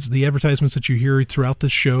 the ads, the advertisements that you hear throughout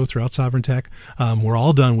this show, throughout Sovereign Tech, were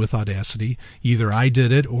all done with Audacity. Either I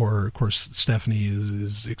did it, or of course Stephanie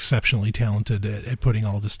is exceptionally talented at putting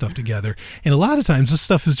all this stuff together. And a lot of times this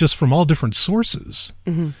stuff is just from all different sources.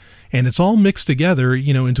 Mm-hmm. And it's all mixed together,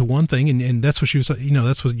 into one thing. And that's what she was,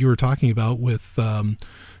 that's what you were talking about with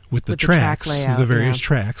the tracks, track layout, the various yeah.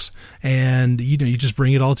 tracks, and you just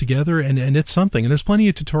bring it all together, and it's something. And there's plenty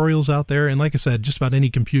of tutorials out there, and like I said, just about any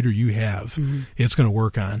computer you have, it's going to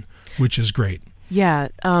work on, which is great. Yeah,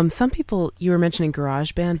 some people, you were mentioning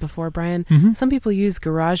GarageBand before, Brian. Mhm. Some people use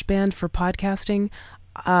GarageBand for podcasting.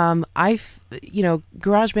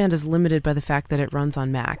 GarageBand is limited by the fact that it runs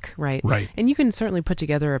on Mac, right? Right. And you can certainly put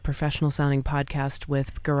together a professional sounding podcast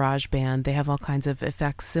with GarageBand. They have all kinds of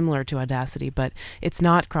effects similar to Audacity, but it's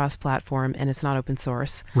not cross-platform and it's not open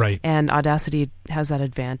source. Right. And Audacity has that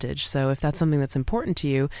advantage. So if that's something that's important to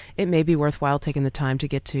you, it may be worthwhile taking the time to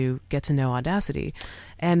get to know Audacity.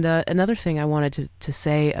 And another thing I wanted to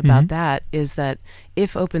say about that is that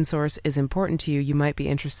if open source is important to you, you might be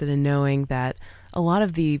interested in knowing that a lot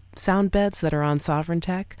of the sound beds that are on Sovereign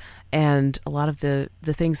Tech and a lot of the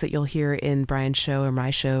things that you'll hear in Brian's show or my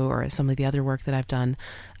show or some of the other work that I've done,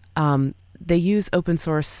 they use open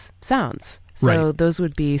source sounds. So Right. those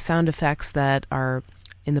would be sound effects that are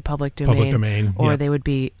in the public domain, or yep. they would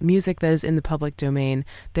be music that is in the public domain.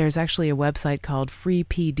 There's actually a website called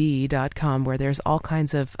freepd.com where there's all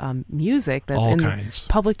kinds of music that's All in kinds. the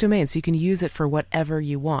public domain, so you can use it for whatever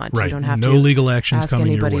you want. Right. You don't have No to legal actions ask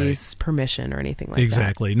coming your way. anybody's permission or anything like that.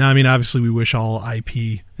 Exactly. Now, I mean, obviously, we wish all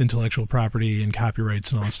IP, intellectual property, and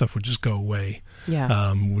copyrights and all that stuff would just go away.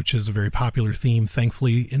 Yeah. Which is a very popular theme,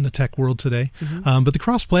 thankfully, in the tech world today. But the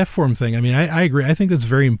cross-platform thing, I mean, I agree. I think that's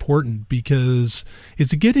very important because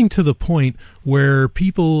it's getting to the point where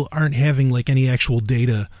people aren't having like any actual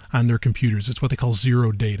data on their computers. It's what they call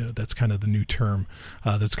zero data. That's kind of the new term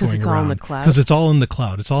that's going around. Because it's all in the cloud. Because it's all in the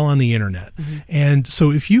cloud. It's all on the internet. And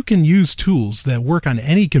so if you can use tools that work on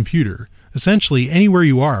any computer, essentially anywhere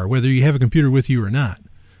you are, whether you have a computer with you or not,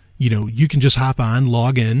 you can just hop on,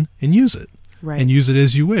 log in, and use it. Right. And use it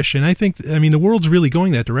as you wish. And I mean, the world's really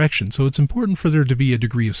going that direction. So it's important for there to be a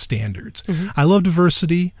degree of standards. I love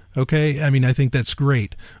diversity. Okay. I mean, I think that's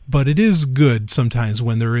great, but it is good sometimes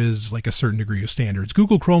when there is like a certain degree of standards.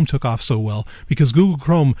 Google Chrome took off so well because Google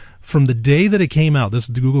Chrome, from the day that it came out,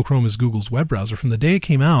 Google Chrome is Google's web browser. From the day it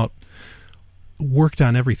came out, worked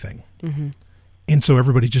on everything. And so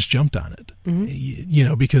everybody just jumped on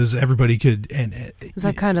it, because everybody could. And is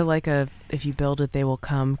that kind of like if you build it, they will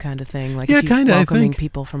come kind of thing? Like kind of welcoming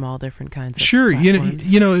people from all different kinds of sure.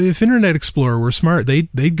 platforms? If Internet Explorer were smart,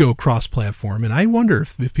 they'd go cross-platform, and I wonder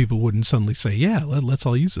if people wouldn't suddenly say, "Yeah, let's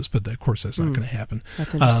all use this." But of course, that's not going to happen.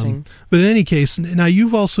 That's interesting. But in any case, now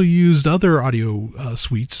you've also used other audio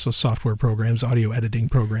suites, so software programs, audio editing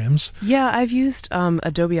programs. Yeah, I've used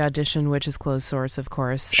Adobe Audition, which is closed source, of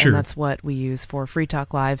course, sure. And that's what we use for Free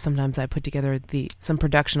Talk Live. Sometimes I put together some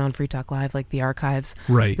production on Free Talk Live, like the archives,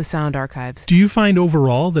 right? The sound archives. Do you find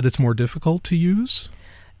overall that it's more difficult to use?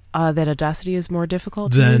 That Audacity is more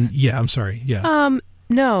difficult to use? Yeah, I'm sorry. Yeah.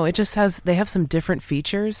 No, it just they have some different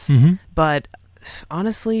features, but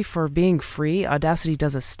honestly, for being free, Audacity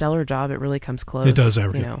does a stellar job. It really comes close. It does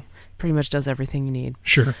everything. Pretty much does everything you need.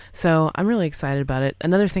 Sure. So I'm really excited about it.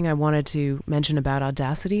 Another thing I wanted to mention about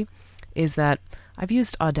Audacity is that I've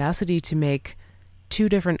used Audacity to make 2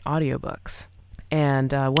 different audiobooks.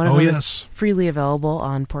 And one of them is freely available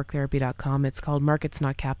on porktherapy.com. It's called Markets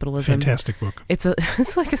Not Capitalism. Fantastic book. It's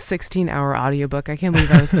like a 16-hour audiobook. I can't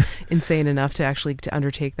believe I was insane enough to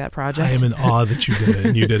undertake that project. I am in awe that you did it,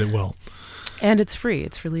 and you did it well. And it's free.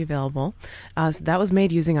 It's freely available. So that was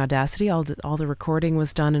made using Audacity. All the recording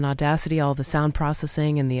was done in Audacity. All the sound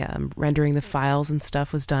processing and the rendering the files and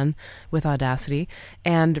stuff was done with Audacity.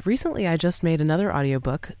 And recently I just made another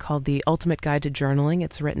audiobook called The Ultimate Guide to Journaling.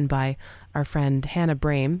 It's written by our friend Hannah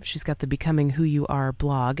Brame. She's got the Becoming Who You Are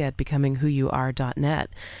blog at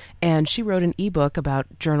becomingwhoyouare.net. And she wrote an ebook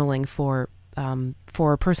about journaling for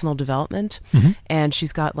personal development, and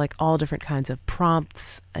she's got like all different kinds of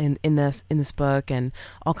prompts in this book, and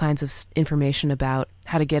all kinds of information about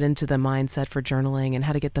how to get into the mindset for journaling and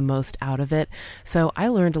how to get the most out of it. So I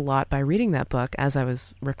learned a lot by reading that book as I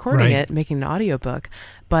was recording it, making an audiobook.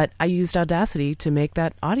 But I used Audacity to make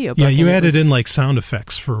that audiobook. Yeah, you added in like sound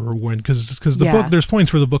effects for when, because the book, there's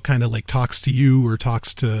points where the book kind of like talks to you or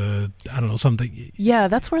talks to, I don't know, something. Yeah,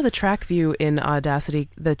 that's where the track view in Audacity,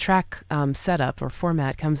 the track setup or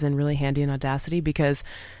format comes in really handy in Audacity, because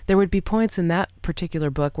there would be points in that particular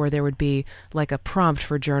book where there would be like a prompt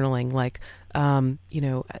for journaling, like,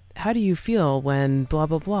 how do you feel when blah,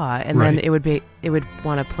 blah, blah? And then it would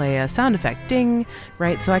want to play a sound effect, ding,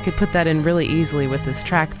 right? So I could put that in really easily with this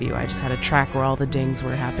track view. I just had a track where all the dings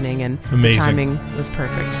were happening, and the timing was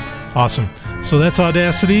perfect. Awesome. So that's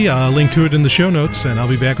Audacity. Link to it in the show notes, and I'll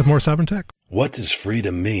be back with more Sovereign Tech. What does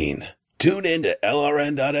freedom mean? Tune in to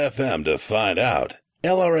LRN.FM to find out.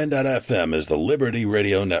 LRN.FM is the Liberty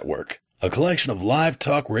Radio Network, a collection of live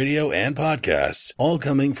talk radio and podcasts, all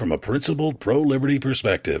coming from a principled pro-liberty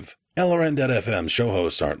perspective. LRN.FM show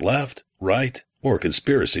hosts aren't left, right, or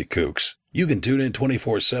conspiracy kooks. You can tune in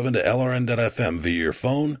 24/7 to LRN.FM via your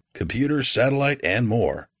phone, computer, satellite, and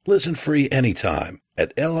more. Listen free anytime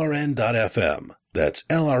at LRN.FM. That's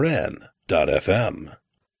LRN.FM.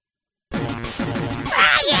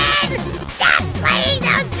 Brian! Stop playing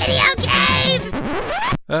those video games!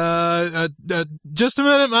 Just a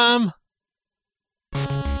minute, Mom.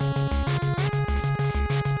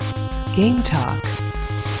 Game Talk.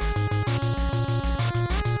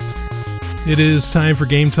 It is time for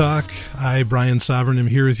Game Talk. I, Brian Sovereign, am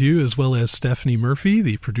here with you, as well as Stephanie Murphy,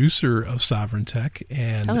 the producer of Sovereign Tech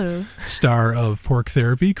and star of Pork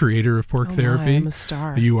Therapy, creator of Pork Therapy. I'm a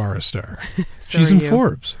star. You are a star. So She's in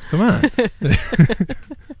Forbes. Come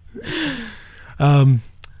on.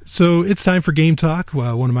 So it's time for Game Talk,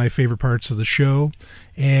 one of my favorite parts of the show.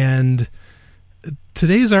 And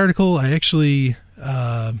today's article, I actually...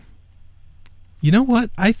 you know what?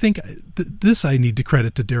 I think this I need to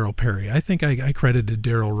credit to Daryl Perry. I think I credited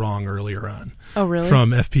Daryl wrong earlier on. Oh, really?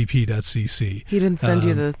 From fpp.cc. He didn't send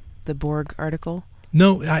you the Borg article?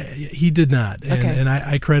 No, he did not. And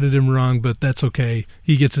I credit him wrong, but that's okay.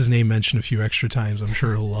 He gets his name mentioned a few extra times. I'm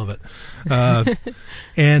sure he'll love it.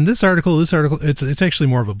 And this article, it's actually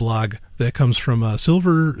more of a blog that comes from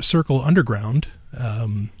Silver Circle Underground,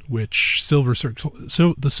 which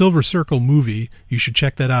the Silver Circle movie, you should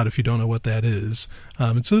check that out if you don't know what that is.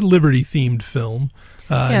 It's a Liberty-themed film,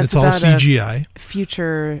 and it's all CGI. A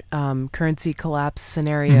future currency collapse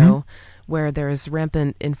scenario where there's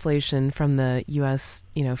rampant inflation from the U.S.,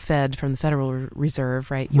 Fed, from the Federal Reserve,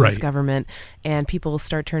 right? U.S. government, and people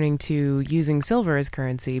start turning to using silver as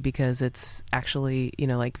currency because it's actually,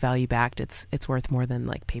 like value backed. It's worth more than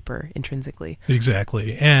like paper intrinsically.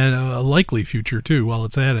 Exactly, and a likely future too while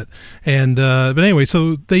it's at it. And but anyway,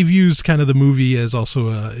 so they've used kind of the movie as also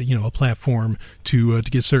a platform to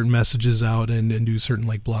get certain messages out and do certain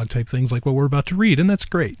like blog type things like what we're about to read, and that's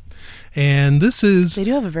great. And this is... They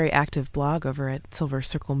do have a very active blog over at Silver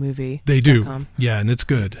Circle Movie. They do. Yeah, and it's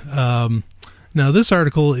good. Now, this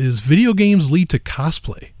article is Video Games Lead to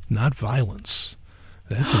Cosplay, Not Violence.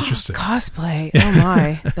 That's interesting. Cosplay. Oh,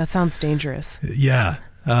 my. That sounds dangerous. Yeah.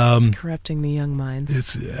 It's corrupting the young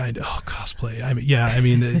minds. Cosplay. I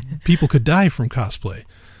mean, people could die from cosplay.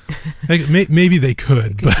 Maybe they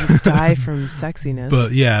could but die from sexiness.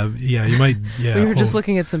 But yeah, you might. Yeah, we were just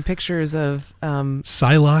looking at some pictures of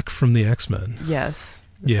Psylocke from the X-Men. Yes.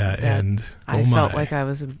 Yeah, and I felt like I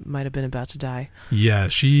might have been about to die. Yeah,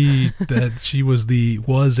 she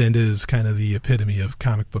was and is kind of the epitome of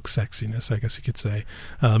comic book sexiness, I guess you could say.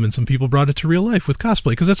 And some people brought it to real life with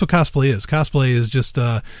cosplay, because that's what cosplay is. Cosplay is just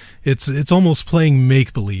it's almost playing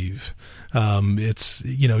make believe. It's,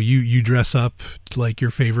 you dress up like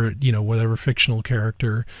your favorite, whatever fictional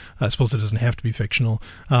character. I suppose it doesn't have to be fictional,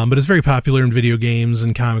 but it's very popular in video games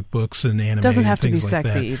and comic books and anime. Doesn't have to be like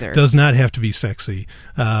sexy that. either. Does not have to be sexy.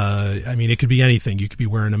 I mean, it could be anything. You could be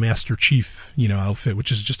wearing a Master Chief, outfit,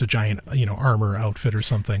 which is just a giant, armor outfit or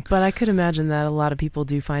something. But I could imagine that a lot of people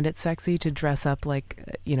do find it sexy to dress up like,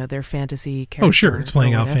 their fantasy character. Oh, sure. It's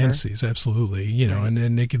playing out fantasies. Absolutely. Right.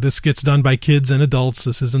 And this gets done by kids and adults.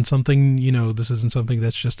 This isn't something, this isn't something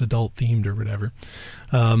that's just adult themed or whatever.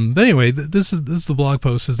 But anyway, this is the blog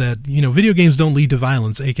post, is that, video games don't lead to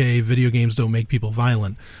violence, aka video games don't make people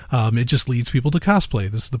violent. It just leads people to cosplay.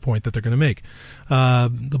 This is the point that they're going to make.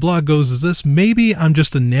 The blog goes as this: maybe I'm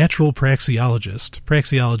just a natural praxeologist.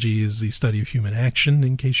 Praxeology is the study of human action,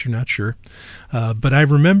 in case you're not sure. But I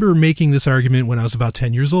remember making this argument when I was about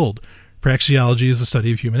 10 years old. Praxeology is the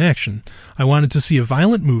study of human action. I wanted to see a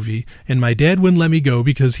violent movie, and my dad wouldn't let me go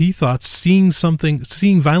because he thought seeing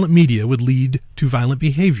violent media would lead to violent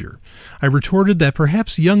behavior. I retorted that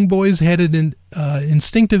perhaps young boys had an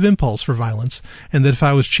instinctive impulse for violence, and that if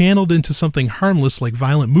I was channeled into something harmless like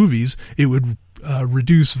violent movies, it would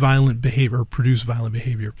produce violent behavior.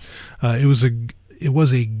 It was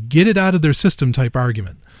a get it out of their system type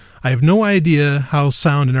argument. I have no idea how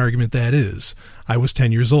sound an argument that is. I was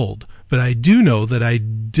 10 years old, but I do know that I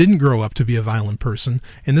didn't grow up to be a violent person,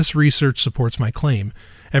 and this research supports my claim.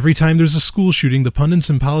 Every time there's a school shooting, the pundits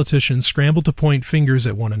and politicians scramble to point fingers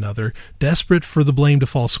at one another, desperate for the blame to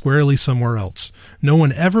fall squarely somewhere else. No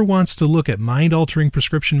one ever wants to look at mind-altering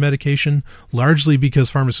prescription medication, largely because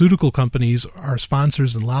pharmaceutical companies are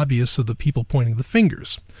sponsors and lobbyists of the people pointing the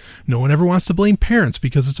fingers. No one ever wants to blame parents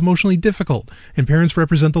because it's emotionally difficult, and parents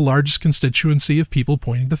represent the largest constituency of people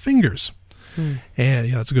pointing the fingers. And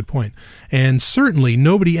yeah, that's a good point. And certainly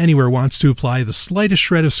nobody anywhere wants to apply the slightest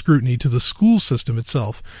shred of scrutiny to the school system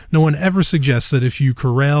itself. No one ever suggests that if you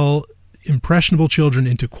corral impressionable children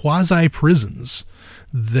into quasi-prisons,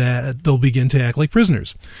 that they'll begin to act like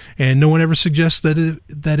prisoners. And no one ever suggests that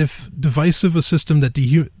if divisive a system that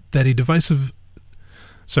dehumanizes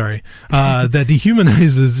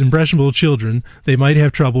impressionable children, they might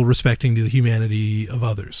have trouble respecting the humanity of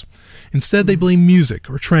others. Instead, they blame music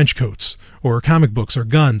or trench coats or comic books or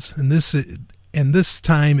guns. And this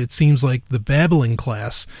time, it seems like the babbling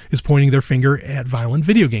class is pointing their finger at violent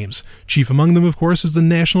video games. Chief among them, of course, is the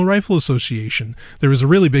National Rifle Association. There was a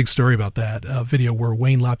really big story about that video where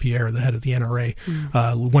Wayne LaPierre, the head of the NRA,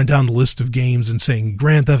 went down the list of games and saying,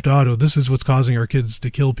 Grand Theft Auto, this is what's causing our kids to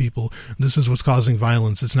kill people. This is what's causing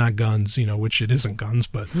violence. It's not guns, which it isn't guns,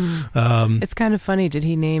 but... it's kind of funny. Did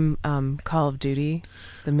he name Call of Duty,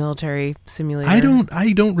 the military simulator?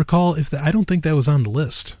 I don't recall I don't think that was on the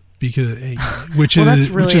list. Which well,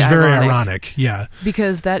 is really very ironic. Yeah,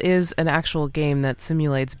 because that is an actual game that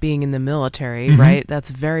simulates being in the military, right?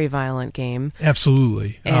 That's a very violent game.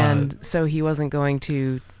 Absolutely. And so he wasn't going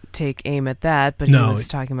to take aim at that, but he was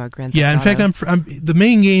talking about Grand Theft Auto. Yeah, in fact, the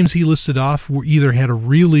main games he listed off were either had a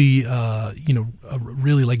really, a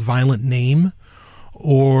really like violent name,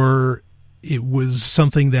 or it was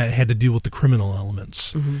something that had to do with the criminal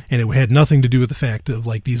elements, and it had nothing to do with the fact of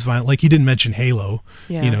like these violent. Like he didn't mention Halo,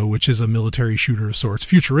 which is a military shooter of sorts,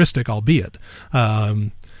 futuristic, albeit.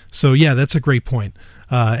 So yeah, that's a great point.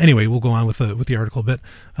 Anyway, we'll go on with the article a bit.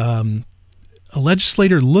 A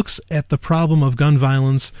legislator looks at the problem of gun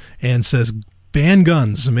violence and says, ban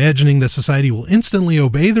guns, imagining that society will instantly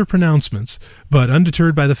obey their pronouncements, but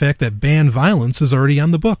undeterred by the fact that ban violence is already on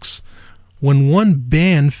the books. When one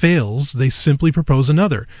ban fails, they simply propose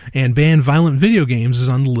another, and ban violent video games is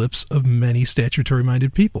on the lips of many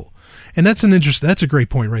statutory-minded people. And that's a great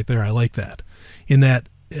point right there. I like that. In that,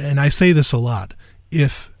 and I say this a lot,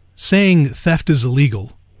 if saying theft is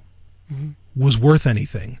illegal was worth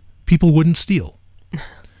anything, people wouldn't steal.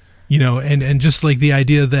 And just like the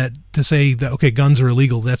idea that to say that, okay, guns are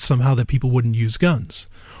illegal, that's somehow that people wouldn't use guns.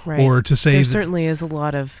 Right. Or to say there certainly is a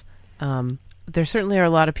lot of there certainly are a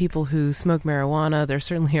lot of people who smoke marijuana. There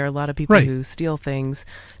certainly are a lot of people who steal things,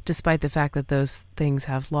 despite the fact that those things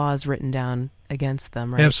have laws written down against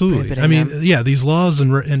them. Right? Absolutely. I mean, these laws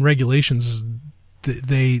and regulations,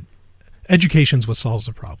 education's what solves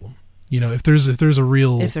the problem. If there's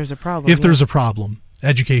a problem,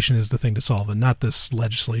 education is the thing to solve it, not this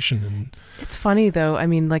legislation. And it's funny though. I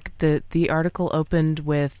mean, like the article opened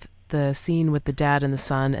with the scene with the dad and the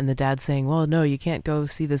son, and the dad saying, well, no, you can't go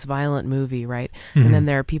see this violent movie, right? Mm-hmm. And then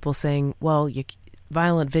there are people saying, well,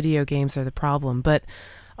 violent video games are the problem. But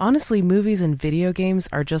honestly, movies and video games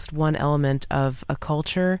are just one element of a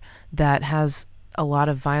culture that has a lot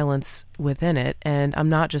of violence within it. And I'm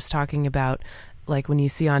not just talking about, like, when you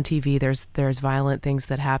see on TV, there's violent things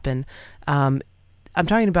that happen. I'm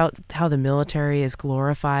talking about how the military is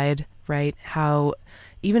glorified, right?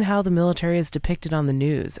 Even how the military is depicted on the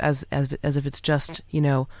news as if it's just,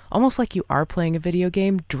 almost like you are playing a video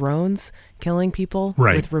game, drones killing people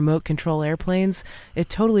with remote control airplanes. It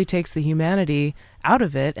totally takes the humanity out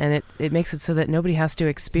of it, and it makes it so that nobody has to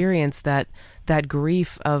experience that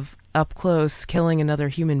grief of up close killing another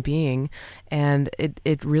human being, and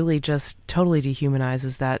it really just totally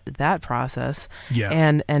dehumanizes that process,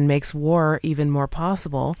 and makes war even more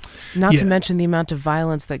possible. Not to mention the amount of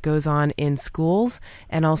violence that goes on in schools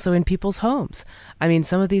and also in people's homes. I mean,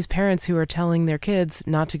 some of these parents who are telling their kids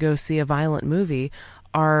not to go see a violent movie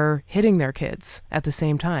are hitting their kids at the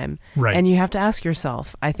same time. Right. And you have to ask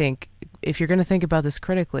yourself, I think, if you're going to think about this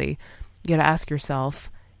critically, you got to ask yourself,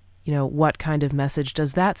 what kind of message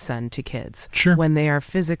does that send to kids when they are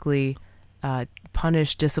physically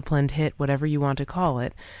punished, disciplined, hit, whatever you want to call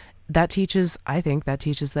it? I think that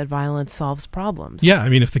teaches that violence solves problems. Yeah, I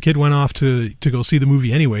mean, if the kid went off to go see the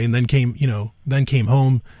movie anyway, and then came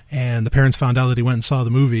home, and the parents found out that he went and saw the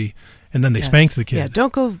movie, and then they spanked the kid. Yeah,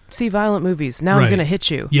 don't go see violent movies. Now I'm going to hit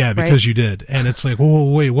you. Yeah, because you did. And it's like, whoa,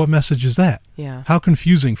 wait, what message is that? Yeah. How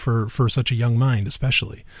confusing for such a young mind,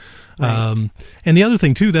 especially. Right. And the other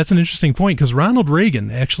thing, too, that's an interesting point, because Ronald Reagan,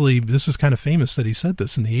 actually, this is kind of famous that he said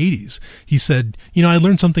this in the 80s. He said, I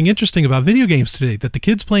learned something interesting about video games today, that the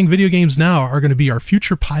kids playing video games now are going to be our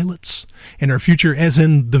future pilots, and our future, as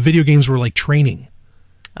in the video games were like training.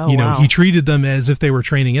 Oh, wow. He treated them as if they were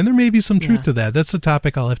training, and there may be some truth to that. That's a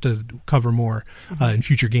topic I'll have to cover more in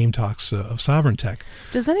future game talks of Sovereign Tech.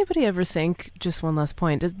 Does anybody ever think, just one last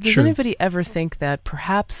point, does anybody ever think that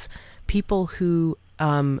perhaps people who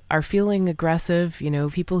are feeling aggressive,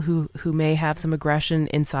 people who may have some aggression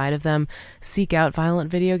inside of them, seek out violent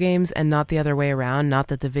video games, and not the other way around? Not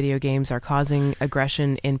that the video games are causing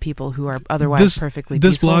aggression in people who are otherwise perfectly peaceful.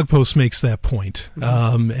 This blog post makes that point,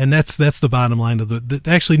 and that's the bottom line of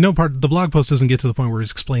the blog post doesn't get to the point where it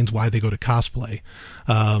explains why they go to cosplay.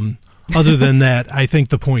 Other than that, I think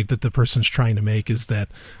the point that the person's trying to make is that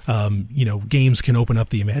games can open up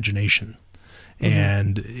the imagination.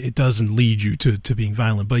 And it doesn't lead you to being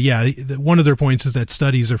violent. But yeah, one of their points is that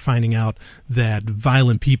studies are finding out that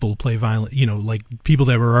violent people play violent, like people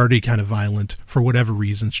that were already kind of violent for whatever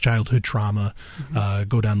reasons, childhood trauma,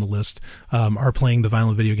 go down the list, are playing the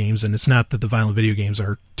violent video games. And it's not that the violent video games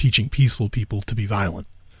are teaching peaceful people to be violent.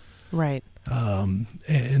 Right.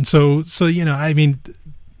 And so, I mean,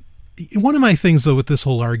 one of my things, though, with this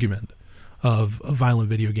whole argument of violent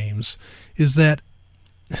video games is that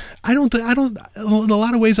in a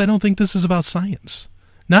lot of ways, I don't think this is about science.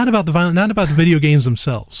 Not about the video games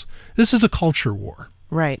themselves. This is a culture war.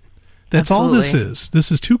 Right. That's all this is. This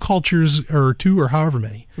is two cultures, or however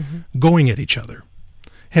many, going at each other.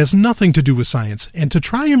 Has nothing to do with science. And to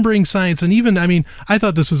try and bring science, and even, I mean, I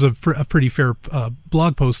thought this was a pretty fair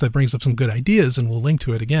blog post that brings up some good ideas, and we'll link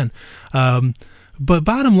to it again. But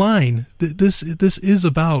bottom line, this is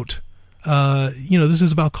about, this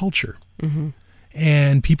is about culture. Mm-hmm.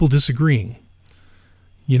 And people disagreeing,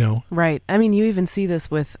 Right. I mean, you even see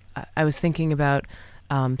this with, I was thinking about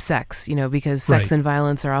sex, because sex and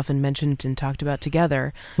violence are often mentioned and talked about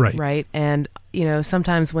together. Right. And,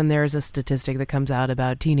 sometimes when there's a statistic that comes out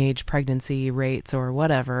about teenage pregnancy rates or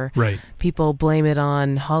whatever, people blame it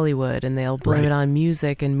on Hollywood, and they'll blame it on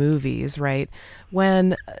music and movies, right?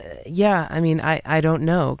 When, I mean, I don't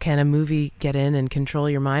know. Can a movie get in and control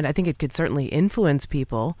your mind? I think it could certainly influence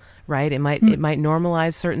people, right? It might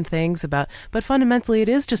normalize certain things but fundamentally it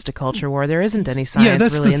is just a culture war. There isn't any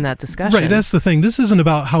science really in that discussion. Right, that's the thing. This isn't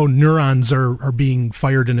about how neurons are being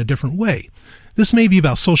fired in a different way. This may be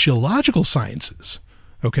about sociological sciences.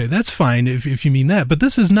 Okay, that's fine if you mean that. But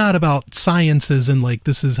this is not about sciences and like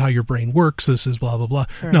this is how your brain works, this is blah, blah, blah.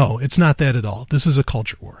 Right. No, it's not that at all. This is a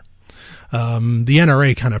culture war. The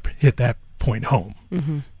NRA kind of hit that point home.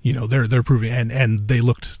 Mm-hmm. You know, they're proving, and they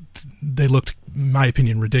looked, in my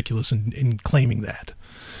opinion, ridiculous in claiming that,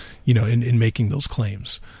 you know, in making those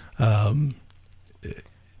claims. I'm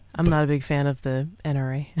not a big fan of the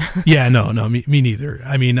NRA. Yeah, no, me neither.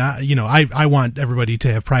 I mean, I want everybody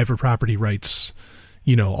to have private property rights,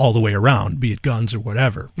 you know, all the way around, be it guns or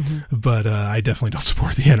whatever. Mm-hmm. But I definitely don't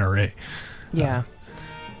support the NRA. Yeah.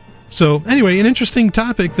 So anyway, an interesting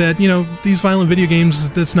topic that, you know, these violent video games,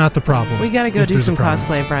 that's not the problem. We got to go do some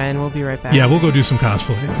cosplay, Brian. We'll be right back. Yeah, we'll go do some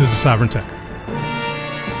cosplay. This is Sovereign Tech.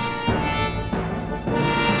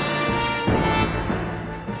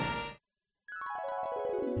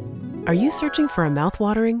 Are you searching for a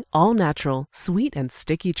mouth-watering, all-natural, sweet and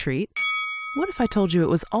sticky treat? What if I told you it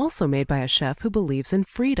was also made by a chef who believes in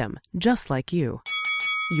freedom, just like you?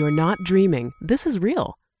 You're not dreaming. This is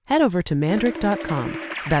real. Head over to Mandrick.com.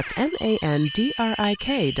 That's MANDRIK.com.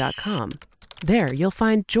 There you'll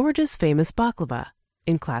find George's famous baklava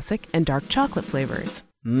in classic and dark chocolate flavors.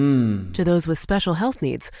 To those with special health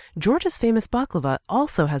needs, George's famous baklava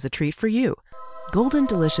also has a treat for you. Golden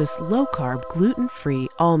delicious, low-carb, gluten-free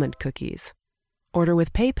almond cookies. Order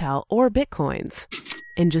with PayPal or Bitcoins.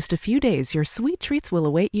 In just a few days, your sweet treats will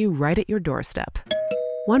await you right at your doorstep.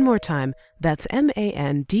 One more time, that's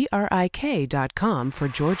MANDRIK.com for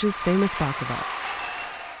George's famous baklava.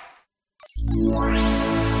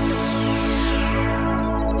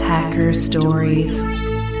 Hacker Stories.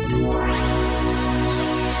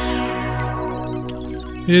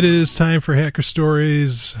 It is time for Hacker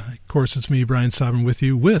Stories. Of course, it's me, Brian Sovereign, with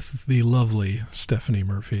you, with the lovely Stephanie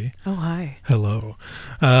Murphy. Oh, hi. Hello.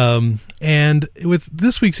 And with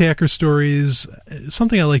this week's Hacker Stories,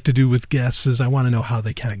 something I like to do with guests is I want to know how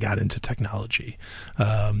they kind of got into technology.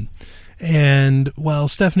 And while,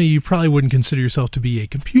 Stephanie, you probably wouldn't consider yourself to be a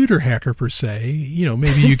computer hacker per se, you know,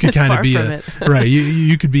 maybe you could kind of be right.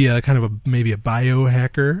 You could be a kind of maybe a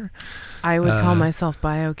biohacker. I would call myself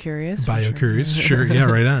bio-curious. Bio-curious, sure. Yeah,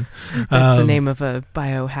 right on. That's the name of a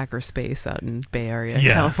biohacker space out in Bay Area,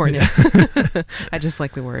 California. Yeah. I just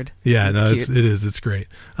like the word. Yeah, it is. It's great.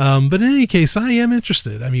 But in any case, I am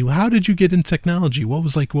interested. I mean, how did you get in technology? What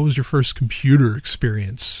was your first computer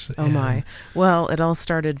experience? Oh, my. Well, it all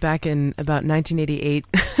started back in about 1988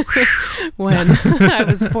 when I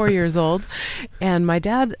was 4 years old. And my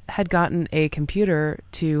dad had gotten a computer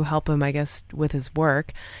to help him, I guess, with his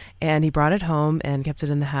work. And he brought it home and kept it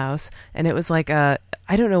in the house. And it was like I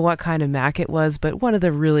don't know what kind of Mac it was, but one of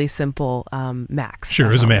the really simple Macs. Sure,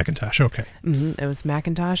 it was a Macintosh. Okay. Mm-hmm. It was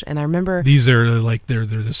Macintosh. And I remember... These are like, they're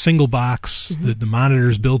the single box. Mm-hmm. The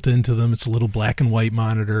monitor's built into them. It's a little black and white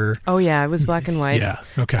monitor. Oh, yeah, it was black and white. Yeah,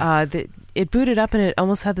 okay. It booted up and it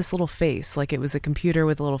almost had this little face, like it was a computer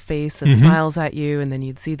with a little face that smiles at you, and then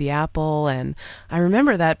you'd see the apple. And I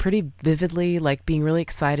remember that pretty vividly, like being really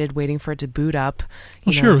excited, waiting for it to boot up.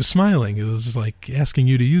 Well, sure, it was smiling. It was like asking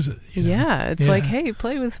you to use it. You know? Yeah, it's like, hey,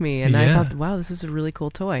 play with me. And I thought, wow, this is a really cool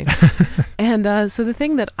toy. And so the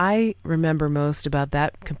thing that I remember most about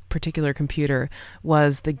that particular computer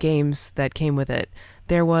was the games that came with it.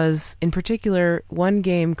 There was, in particular, one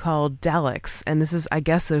game called Daleks, and this is, I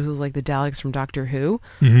guess it was like the Daleks from Doctor Who.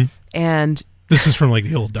 Mm-hmm. And this is from like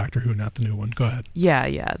the old Doctor Who, not the new one. Go ahead.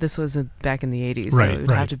 Yeah. This was back in the 80s, right, so it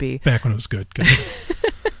would have to be... Back when it was good.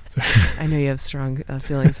 I know you have strong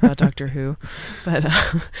feelings about Doctor Who. But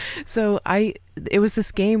it was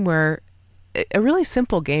this game where... A really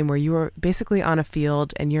simple game where you were basically on a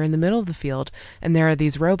field, and you're in the middle of the field, and there are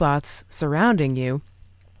these robots surrounding you.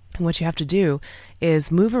 And what you have to do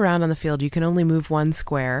is move around on the field. You can only move one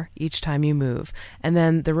square each time you move. And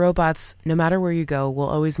then the robots, no matter where you go, will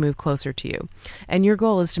always move closer to you. And your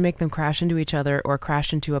goal is to make them crash into each other or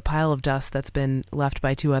crash into a pile of dust that's been left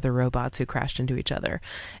by two other robots who crashed into each other.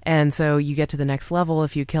 And so you get to the next level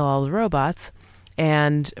if you kill all the robots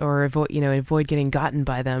or avoid getting gotten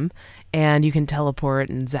by them, and you can teleport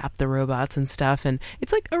and zap the robots and stuff. And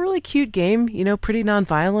it's like a really cute game, pretty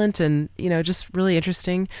nonviolent and, just really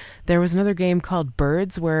interesting. There was another game called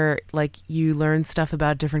Birds where like you learn stuff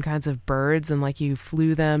about different kinds of birds and like you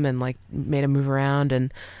flew them and like made them move around.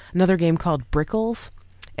 And another game called Brickles,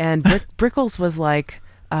 and Brickles was like,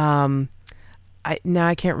 I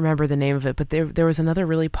can't remember the name of it, but there was another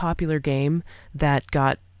really popular game that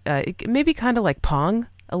got, maybe kind of like Pong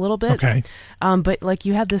a little bit. Okay. But like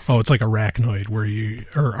you had this... Oh, it's like Arachnoid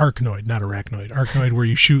or Arkanoid, not Arachnoid. Arkanoid where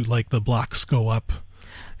you shoot like the blocks go up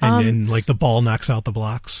and like the ball knocks out the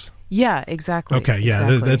blocks. Yeah, exactly. Okay, yeah,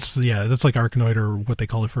 exactly. that's like Arkanoid, or what they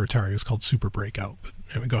call it for Atari is called Super Breakout. But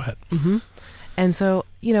anyway, go ahead. Mm-hmm. And so,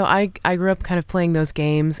 I grew up kind of playing those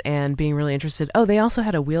games and being really interested. Oh, they also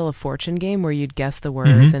had a Wheel of Fortune game where you'd guess the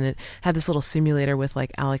words, and it had this little simulator with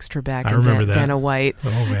like Alex Trebek and Vanna White. Oh,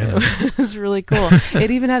 man. It was really cool. It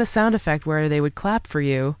even had a sound effect where they would clap for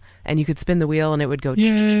you and you could spin the wheel and it would go.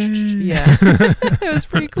 Yeah. It was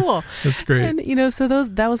pretty cool. That's great. And, so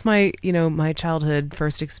that was my, my childhood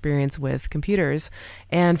first experience with computers.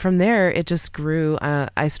 And from there, it just grew.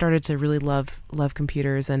 I started to really love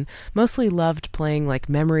computers and mostly loved playing like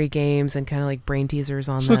memory games and kind of like brain teasers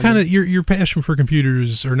on them. So kind of your passion for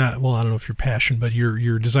computers, or not, well, I don't know if your passion, but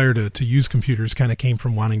your desire to use computers kind of came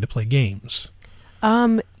from wanting to play games.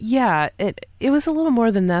 Yeah, it was a little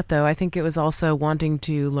more than that, though. I think it was also wanting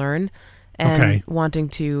to learn and wanting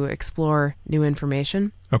to explore new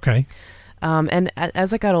information. Okay. And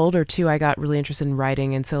as I got older, too, I got really interested in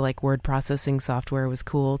writing, and so like word processing software was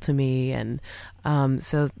cool to me, and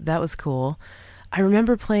so that was cool. I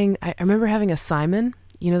remember having a Simon,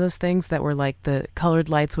 those things that were like the colored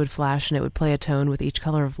lights would flash and it would play a tone with each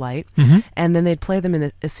color of light, and then they'd play them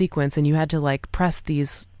in a sequence, and you had to like press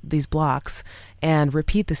these blocks and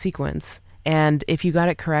repeat the sequence. And if you got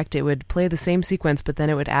it correct, it would play the same sequence, but then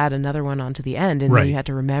it would add another one onto the end, and then you had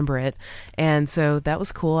to remember it. And so that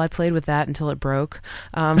was cool. I played with that until it broke.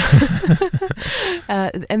 And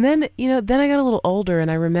then, then I got a little older, and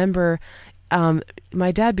I remember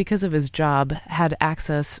my dad, because of his job, had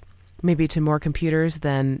access maybe to more computers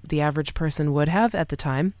than the average person would have at the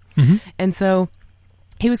time. And so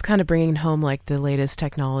he was kind of bringing home like the latest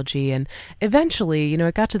technology, and eventually,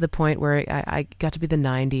 it got to the point where I got to be the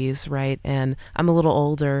 90s, right? And I'm a little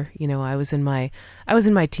older, I was in my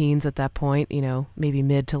teens at that point, maybe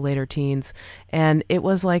mid to later teens, and it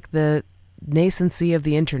was like the nascency of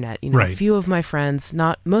the internet. A few of my friends,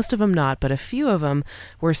 most of them not, but a few of them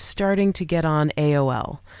were starting to get on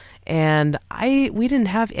AOL. And we didn't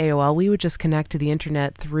have AOL. We would just connect to the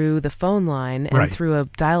internet through the phone line and through a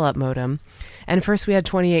dial-up modem. And first we had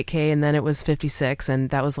 28K, and then it was 56,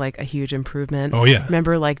 and that was like a huge improvement. Oh, yeah.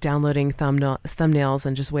 Remember like downloading thumbnails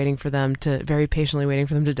and just very patiently waiting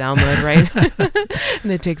for them to download, right?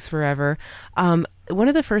 And it takes forever. One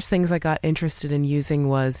of the first things I got interested in using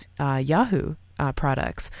was Yahoo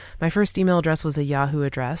products. My first email address was a Yahoo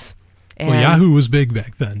address. Well, Yahoo was big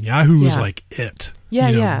back then. Yahoo was like it.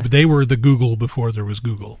 Yeah. They were the Google before there was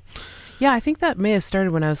Google. Yeah, I think that may have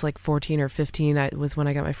started when I was like 14 or 15. It was when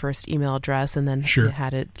I got my first email address, and then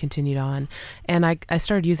had it continued on. And I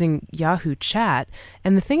started using Yahoo Chat.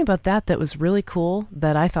 And the thing about that was really cool,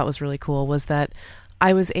 that I thought was really cool, was that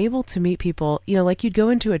I was able to meet people, like you'd go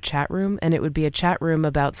into a chat room, and it would be a chat room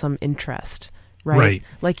about some interest. Right.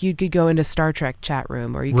 Like you could go into Star Trek chat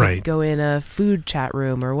room, or you could go in a food chat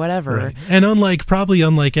room or whatever. Right. And probably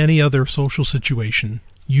unlike any other social situation,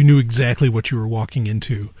 you knew exactly what you were walking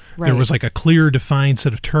into. Right. There was like a clear, defined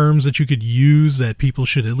set of terms that you could use that people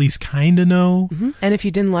should at least kind of know. And if you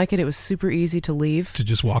didn't like it was super easy to leave. To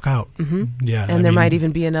just walk out. Yeah. And there might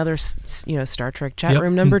even be another, Star Trek chat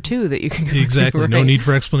room number 2 that you can go Exactly. to, No need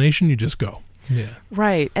for explanation. You just go. Yeah.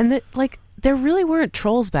 Right. And there really weren't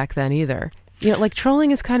trolls back then either.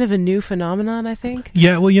 Trolling is kind of a new phenomenon, I think.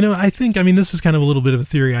 Yeah, well, this is kind of a little bit of a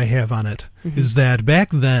theory I have on it, is that back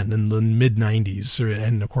then in the mid-90s,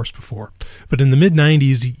 and of course before, but in the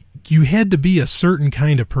mid-90s, you had to be a certain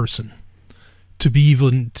kind of person to be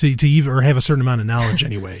or have a certain amount of knowledge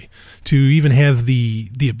anyway, to even have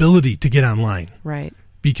the ability to get online. Right.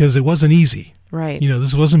 Because it wasn't easy. Right.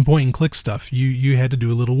 This wasn't point and click stuff. You had to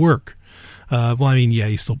do a little work.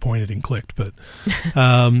 You still pointed and clicked, but you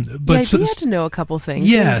had to know a couple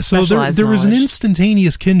things. Yeah, so there was an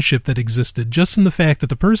instantaneous kinship that existed just in the fact that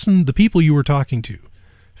the people you were talking to,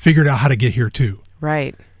 figured out how to get here too.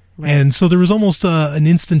 Right. And so there was almost an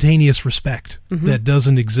instantaneous respect that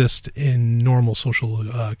doesn't exist in normal social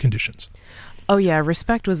conditions. Oh yeah,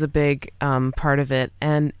 respect was a big part of it,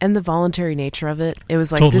 and the voluntary nature of it. It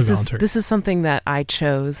was like totally this is something that I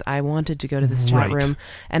chose. I wanted to go to this chat room,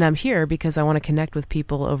 and I'm here because I want to connect with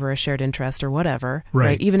people over a shared interest or whatever.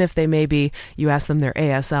 Right. Even if you ask them their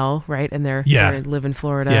ASL, right, and they live in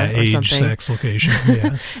Florida or age, something. Sex, location,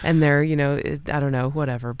 and they're I don't know,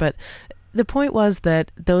 whatever, but. The point was that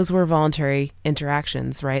those were voluntary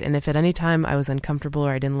interactions, right? And if at any time I was uncomfortable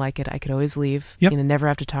or I didn't like it, I could always leave, never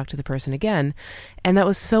have to talk to the person again. And that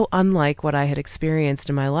was so unlike what I had experienced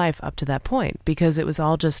in my life up to that point, because it was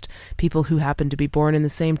all just people who happened to be born in the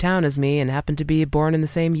same town as me and happened to be born in the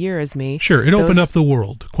same year as me. Sure, it opened up the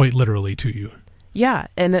world, quite literally, to you. Yeah,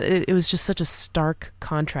 and it was just such a stark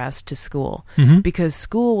contrast to school, because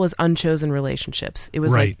school was unchosen relationships. It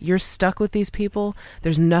was like, you're stuck with these people.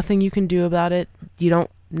 There's nothing you can do about it. You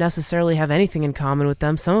don't necessarily have anything in common with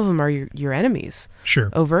them. Some of them are your enemies, sure,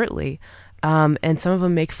 overtly. And some of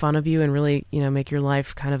them make fun of you and really, make your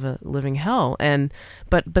life kind of a living hell.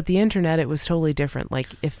 But the internet, it was totally different. Like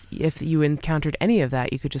if you encountered any of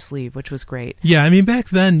that, you could just leave, which was great. Yeah, I mean, back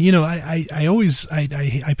then,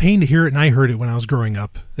 I pain to hear it, and I heard it when I was growing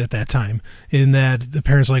up at that time, in that the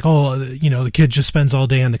parents are like, oh, the kid just spends all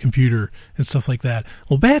day on the computer and stuff like that.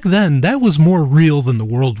 Well, back then, that was more real than the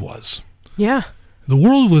world was. Yeah. The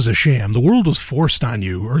world was a sham. The world was forced on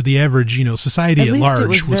you, or the average, society at large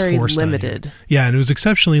was very forced limited. on you. Yeah, and it was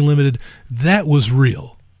exceptionally limited. That was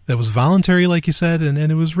real. That was voluntary, like you said, and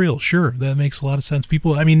it was real. Sure, that makes a lot of sense.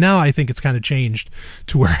 People, I mean, now I think it's kind of changed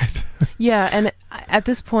to where yeah, and at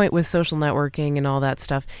this point with social networking and all that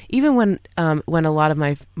stuff, even when a lot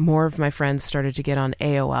of more of my friends started to get on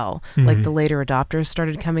AOL, like the later adopters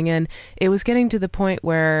started coming in, it was getting to the point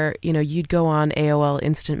where, you'd go on AOL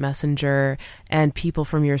Instant Messenger and people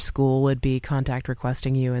from your school would be contact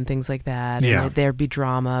requesting you and things like that. Yeah. And there'd be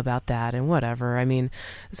drama about that and whatever. I mean,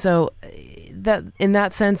 so that in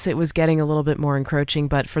that sense, it was getting a little bit more encroaching,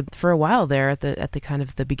 but for a while there at the kind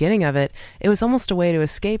of the beginning of it, it was almost a way to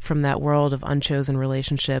escape from that world of unchosen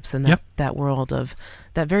relationships and that world of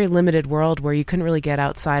that very limited world where you couldn't really get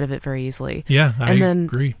outside of it very easily. Yeah, I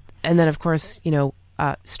agree. And then of course,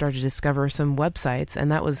 started to discover some websites, and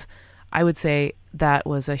that was, I would say, that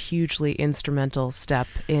was a hugely instrumental step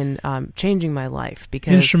in changing my life.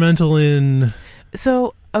 Because instrumental in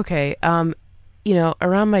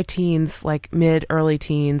around my teens, like early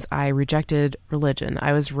teens, I rejected religion.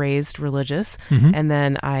 I was raised religious, and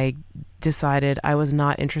then I decided I was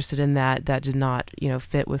not interested in that. That did not,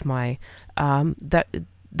 fit with my,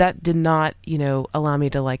 that did not, allow me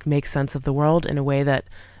to like make sense of the world in a way that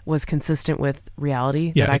was consistent with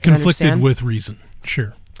reality. Yeah, that I it could conflicted understand. with reason.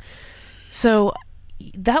 Sure. So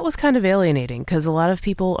that was kind of alienating because a lot of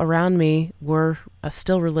people around me were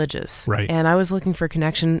still religious. Right. And I was looking for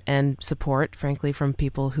connection and support, frankly, from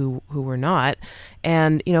people who were not.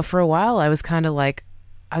 And, for a while I was kind of lost.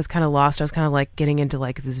 I was kind of like getting into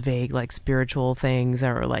like this vague, like spiritual things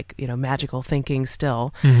or like, magical thinking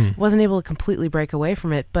still. Wasn't able to completely break away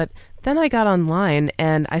from it. But then I got online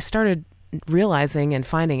and I started realizing and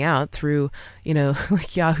finding out through,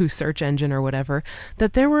 like Yahoo search engine or whatever,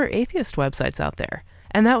 that there were atheist websites out there.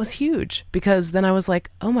 And that was huge because then I was like,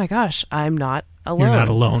 oh my gosh, I'm not alone. You're not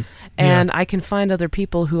alone. And I can find other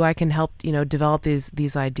people who I can help, develop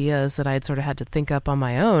these ideas that I had sort of had to think up on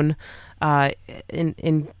my own,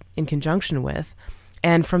 in conjunction with.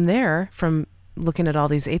 And from there, from looking at all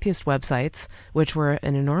these atheist websites, which were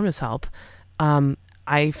an enormous help,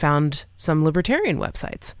 I found some libertarian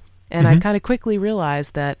websites. And I kind of quickly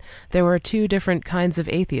realized that there were two different kinds of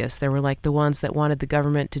atheists. There were like the ones that wanted the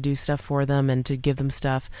government to do stuff for them and to give them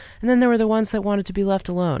stuff. And then there were the ones that wanted to be left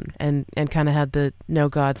alone and kind of had the no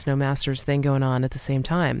gods, no masters thing going on at the same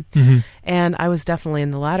time. And I was definitely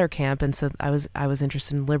in the latter camp. And so I was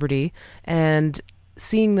interested in liberty. And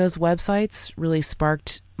seeing those websites really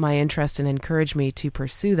sparked my interest and encouraged me to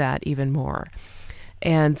pursue that even more.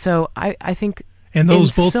 And so I think... And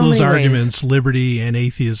both those ways, arguments, liberty and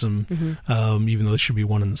atheism, even though they should be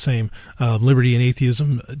one and the same, liberty and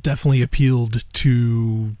atheism definitely appealed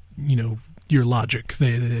to, your logic.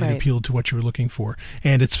 They appealed to what you were looking for.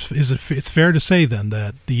 And it's fair to say then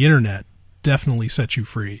that the internet definitely set you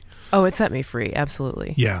free. Oh, it set me free.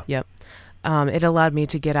 Absolutely. Yeah. Yep. It allowed me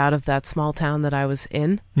to get out of that small town that I was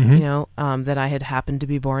in, that I had happened to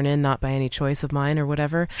be born in, not by any choice of mine or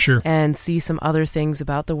whatever. Sure. And see some other things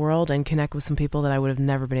about the world and connect with some people that I would have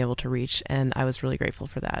never been able to reach. And I was really grateful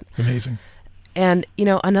for that. Amazing. And,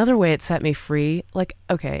 another way it set me free, like,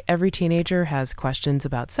 okay, every teenager has questions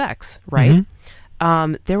about sex, right?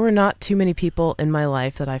 There were not too many people in my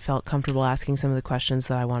life that I felt comfortable asking some of the questions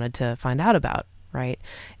that I wanted to find out about, right?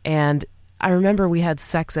 And I remember we had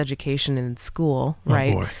sex education in school,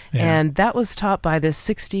 right? Oh boy. Yeah. And that was taught by this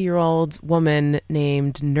 60-year-old woman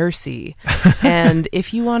named Nursey. And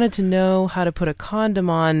if you wanted to know how to put a condom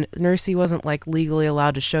on, Nursey wasn't like legally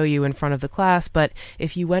allowed to show you in front of the class, but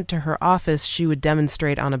if you went to her office, she would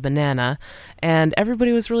demonstrate on a banana. And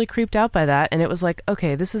everybody was really creeped out by that. And it was like,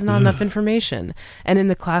 okay, this is not enough information. And in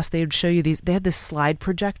the class, they would show you they had this slide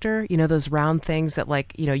projector, those round things that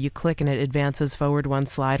like, you click and it advances forward one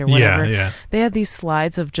slide or whatever. Yeah. They had these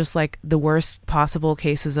slides of just like the worst possible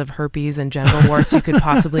cases of herpes and genital warts you could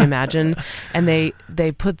possibly imagine. And they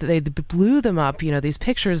blew them up, these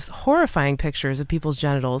pictures, horrifying pictures of people's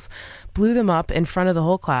genitals, blew them up in front of the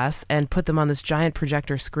whole class and put them on this giant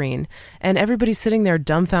projector screen. And everybody's sitting there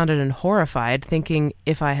dumbfounded and horrified, thinking,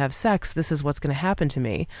 if I have sex, this is what's going to happen to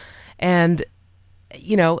me. And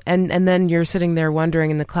you know, and then you're sitting there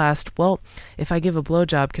wondering in the class, well, if I give a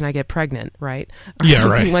blowjob, can I get pregnant, right? Or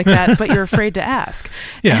something like that, but you're afraid to ask.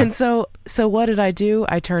 Yeah. And so what did I do?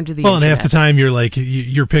 I turned to the Well, internet. and half the time you're like,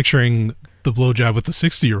 you're picturing the blowjob with the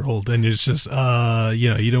 60-year-old, and it's just, you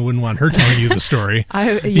know, you wouldn't want her telling you the story.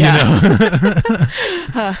 I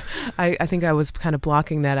think I was kind of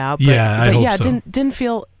blocking that out. But, I hope so. Didn't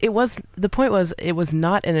feel it was. The point was, it was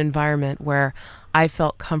not an environment where I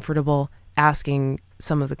felt comfortable asking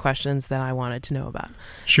some of the questions that I wanted to know about.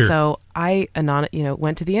 Sure. So I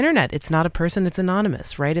went to the internet. It's not a person, it's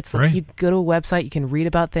anonymous, right? It's like you go to a website, you can read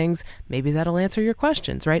about things, maybe that'll answer your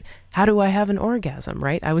questions, right? How do I have an orgasm,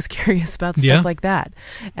 right? I was curious about stuff like that.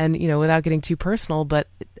 And, you know, without getting too personal, but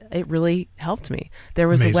it really helped me. There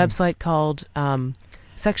was a website called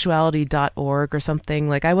sexuality.org or something.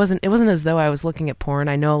 Like it wasn't as though I was looking at porn.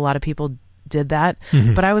 I know a lot of people did that,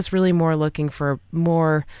 but I was really more looking for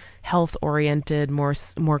more health-oriented, more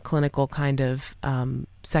clinical kind of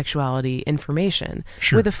sexuality information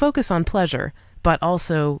with a focus on pleasure, but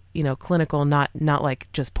also, you know, clinical, not like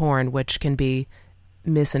just porn, which can be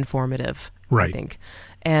misinformative, I think.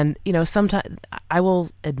 And, you know, sometimes I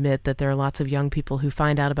will admit that there are lots of young people who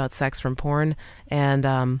find out about sex from porn,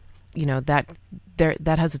 and you know, that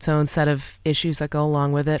has its own set of issues that go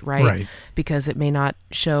along with it, right? Because it may not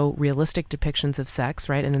show realistic depictions of sex,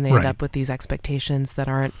 right? And then they end up with these expectations that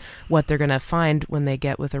aren't what they're going to find when they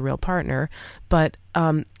get with a real partner. But,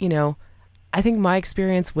 you know, I think my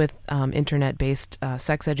experience with internet-based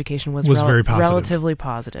sex education was very positive. Relatively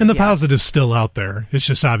positive. And the positive's still out there. It's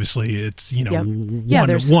just obviously it's, you know,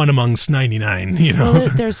 one amongst 99, you know. Well,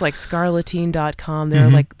 there's like scarleteen.com.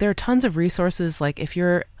 There are tons of resources. Like if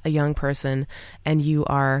you're a young person and you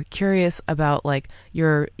are curious about like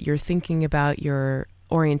you're thinking about your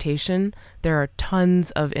orientation, there are tons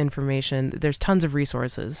of information. There's tons of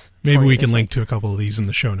resources. Maybe we can link to a couple of these in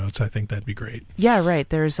the show notes. I think that'd be great. Yeah, right.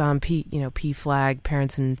 There's PFLAG,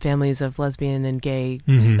 Parents and Families of Lesbian and Gay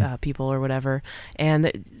People or whatever,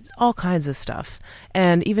 and all kinds of stuff.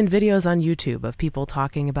 And even videos on YouTube of people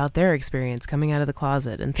talking about their experience coming out of the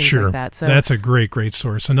closet and things like that. So that's a great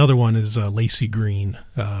source. Another one is Lacey Green.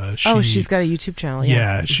 She's got a YouTube channel.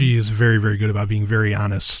 Yeah, she is very, very good about being very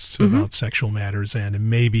honest about sexual matters, and it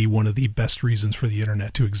may be one of the best reasons for the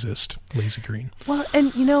internet to exist. Lacey Green. Well,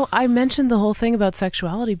 and you know, I mentioned the whole thing about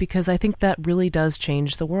sexuality because I think that really does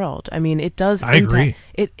change the world. I mean, it does. I agree.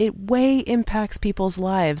 It way impacts people's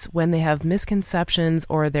lives when they have misconceptions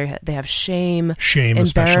or they have shame,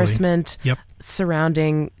 embarrassment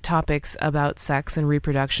surrounding topics about sex and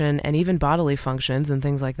reproduction and even bodily functions and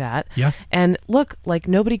things like that. Yeah. And look, like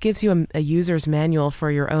nobody gives you a user's manual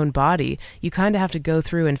for your own body. You kind of have to go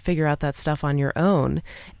through and figure out that stuff on your own.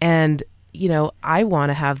 And you know, I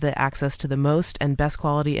want to have the access to the most and best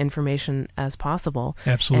quality information as possible.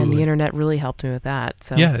 Absolutely. And the internet really helped me with that.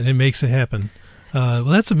 So yeah, and it makes it happen. Well,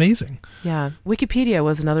 that's amazing. Yeah. Wikipedia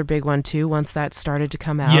was another big one, too, once that started to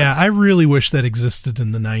come out. Yeah, I really wish that existed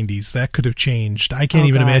in the 90s. That could have changed. I can't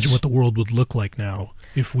even imagine what the world would look like now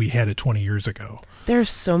if we had it 20 years ago. There's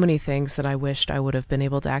so many things that I wished I would have been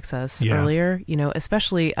able to access earlier, you know,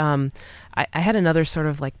 especially I had another sort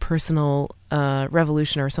of like personal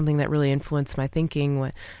revolution or something that really influenced my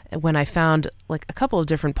thinking when I found like a couple of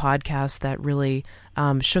different podcasts that really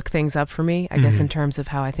shook things up for me, I guess, in terms of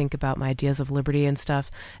how I think about my ideas of liberty and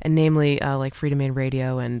stuff, and namely like Free Domain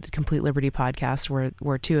Radio and Complete Liberty Podcast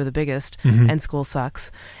were two of the biggest, and School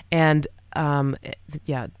Sucks. And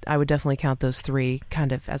I would definitely count those three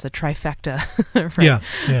kind of as a trifecta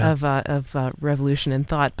of revolution in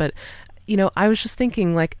thought. But you know, I was just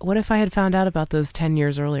thinking, like, what if I had found out about those 10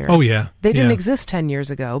 years earlier? Oh, yeah. They didn't exist 10 years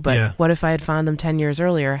ago, but what if I had found them 10 years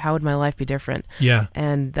earlier? How would my life be different? Yeah.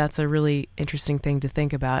 And that's a really interesting thing to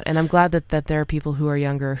think about. And I'm glad that there are people who are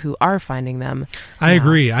younger who are finding them. I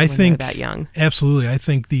agree. I think that young. Absolutely. I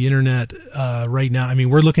think the internet right now, I mean,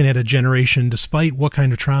 we're looking at a generation, despite what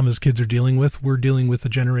kind of traumas kids are dealing with, we're dealing with a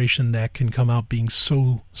generation that can come out being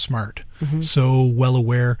so smart, so well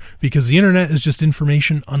aware, because the internet is just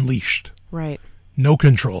information unleashed. Right. No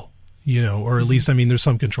control, you know, or at least, I mean, there's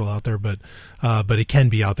some control out there, but it can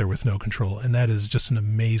be out there with no control. And that is just an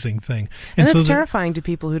amazing thing. And it's terrifying to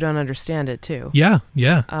people who don't understand it, too. Yeah,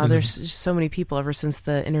 yeah. There's so many people, ever since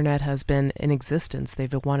the internet has been in existence,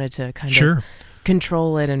 they've wanted to kind of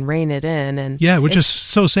control it and rein it in. And yeah, which is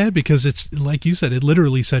so sad because it's, like you said, it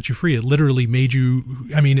literally set you free. It literally made you,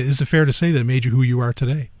 I mean, is it fair to say that it made you who you are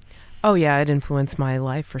today? Oh, yeah, it influenced my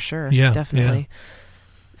life for sure. Yeah, definitely. Yeah.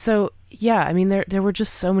 So, yeah, I mean, there were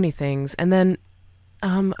just so many things. And then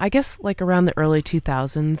I guess like around the early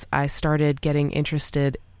 2000s, I started getting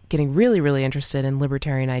interested getting really, really interested in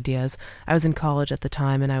libertarian ideas. I was in college at the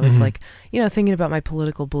time, and I was like, thinking about my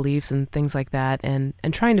political beliefs and things like that, and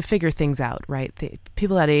trying to figure things out, right?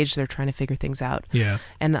 People that age, they're trying to figure things out. Yeah.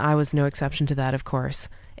 And I was no exception to that, of course.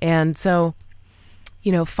 And so,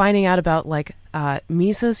 finding out about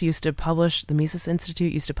Mises the Mises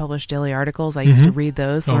Institute used to publish daily articles. I used to read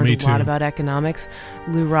those, learned a lot about economics,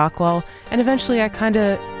 Lew Rockwell, and eventually I kind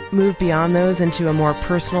of moved beyond those into a more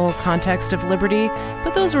personal context of liberty,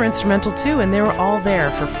 but those were instrumental too, and they were all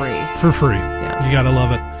there for free. For free. Yeah. You gotta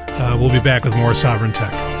love it. We'll be back with more Sovereign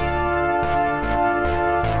Tech.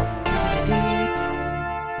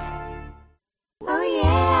 Oh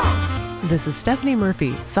yeah! This is Stephanie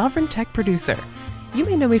Murphy, Sovereign Tech producer. You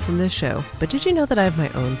may know me from this show, but did you know that I have my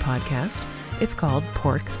own podcast? It's called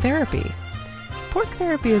Pork Therapy. Pork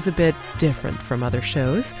Therapy is a bit different from other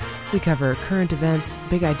shows. We cover current events,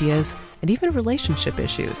 big ideas, and even relationship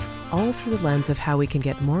issues, all through the lens of how we can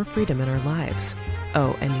get more freedom in our lives.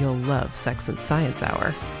 Oh, and you'll love Sex and Science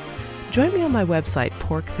Hour. Join me on my website,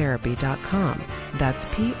 porktherapy.com. That's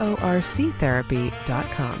PORC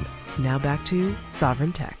therapy.com. Now back to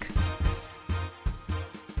Sovereign Tech.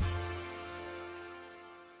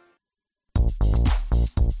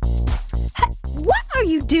 What are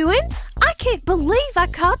you doing? I can't believe I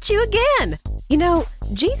caught you again.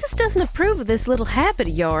 Jesus doesn't approve of this little habit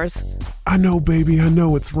of yours. I know, baby, I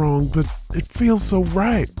know it's wrong, but it feels so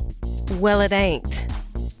right. Well, it ain't.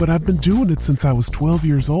 But I've been doing it since I was 12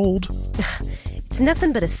 years old. It's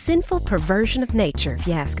nothing but a sinful perversion of nature, if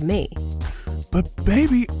you ask me. But,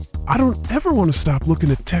 baby, I don't ever want to stop looking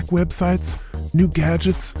at tech websites, new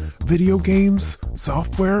gadgets, video games,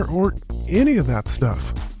 software, or any of that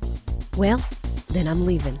stuff. Well, then I'm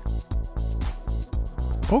leaving.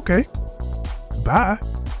 Okay. Bye.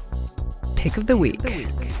 Pick of the week.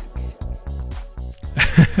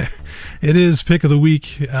 It is Pick of the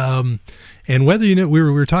Week. And whether we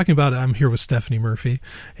were talking about it, I'm here with Stephanie Murphy.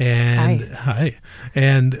 And hi.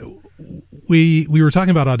 And we were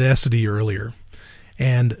talking about Audacity earlier.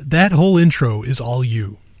 And that whole intro is all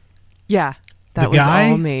you. Yeah. That was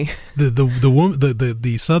all me. The woman,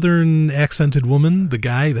 the southern accented woman, the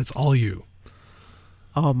guy, that's all you.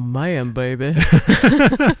 Oh man, baby.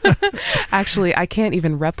 Actually, I can't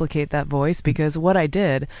even replicate that voice because what I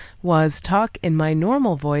did was talk in my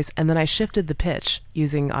normal voice and then I shifted the pitch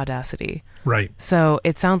using Audacity. Right. So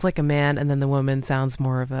it sounds like a man and then the woman sounds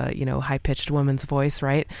more of a, high-pitched woman's voice,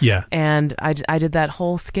 right? Yeah. And I did that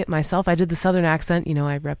whole skit myself. I did the southern accent,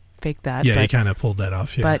 I faked that. Yeah, you kind of pulled that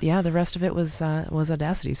off, yeah. But yeah, the rest of it was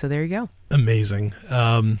Audacity, so there you go. Amazing.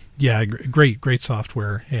 Yeah, great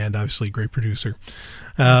software and obviously great producer.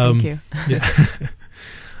 Thank you. Yeah.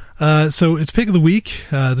 So it's Pick of the Week.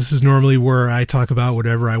 This is normally where I talk about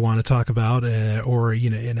whatever I want to talk about, or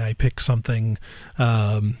and I pick something,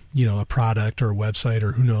 a product or a website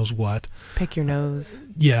or who knows what. Pick your nose.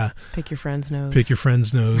 Yeah. Pick your friend's nose. Pick your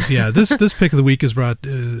friend's nose. Yeah. This Pick of the Week is brought,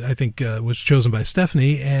 I think, was chosen by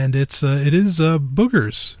Stephanie, and it is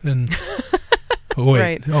boogers and. Oh, wait.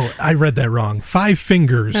 Right. Oh, I read that wrong. 5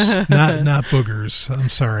 fingers, not boogers. I'm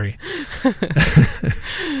sorry.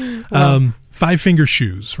 5-finger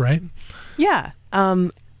shoes, right? Yeah.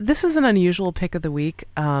 This is an unusual pick of the week.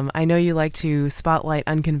 I know you like to spotlight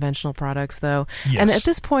unconventional products, though. Yes. And at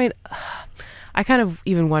this point, I kind of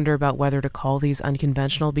even wonder about whether to call these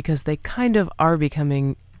unconventional because they kind of are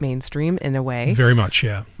becoming mainstream in a way. Very much,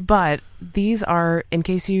 yeah. But these are, in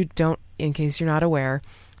case you're not aware,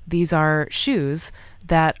 these are shoes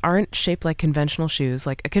that aren't shaped like conventional shoes.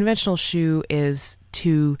 Like a conventional shoe is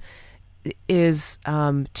to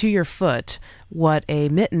your foot what a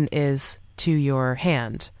mitten is to your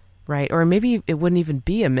hand, right? Or maybe it wouldn't even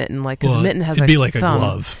be a mitten, because a mitten has it'd be like thumb. A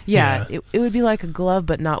glove. Yeah, it would be like a glove,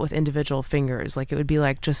 but not with individual fingers. Like it would be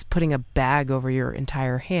like just putting a bag over your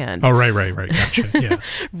entire hand. Oh, right. Gotcha. Yeah.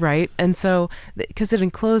 Right. And so, because it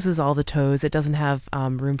encloses all the toes, it doesn't have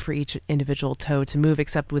room for each individual toe to move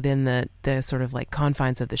except within the sort of like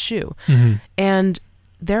confines of the shoe. Mm-hmm. And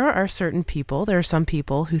there are some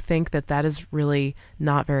people who think that is really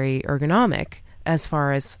not very ergonomic as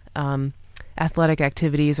far as athletic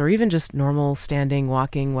activities or even just normal standing,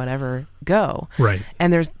 walking, whatever go. Right.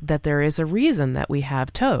 And there is a reason that we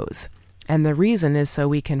have toes. And the reason is so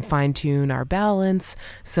we can fine tune our balance,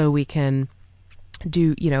 so we can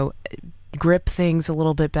do, grip things a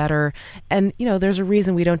little bit better. And, there's a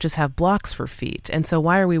reason we don't just have blocks for feet. And so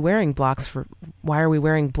why are we wearing blocks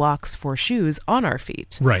for shoes on our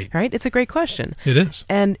feet? Right. Right? It's a great question. It is.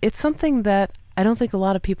 And it's something that I don't think a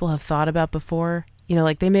lot of people have thought about before.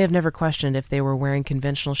 like they may have never questioned if they were wearing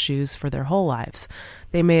conventional shoes for their whole lives.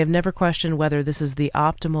 They may have never questioned whether this is the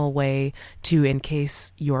optimal way to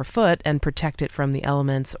encase your foot and protect it from the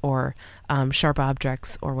elements or sharp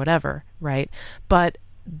objects or whatever, right? But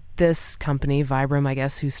this company, Vibram, I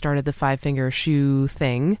guess, who started the 5-finger shoe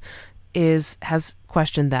thing, has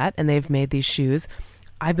questioned that, and they've made these shoes.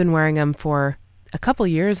 I've been wearing them for a couple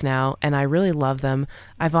years now, and I really love them.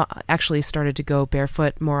 I've actually started to go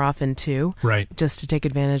barefoot more often too, right? Just to take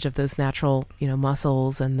advantage of those natural,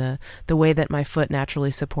 muscles and the way that my foot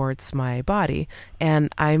naturally supports my body.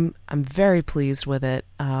 And I'm very pleased with it.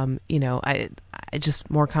 I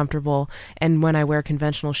just more comfortable. And when I wear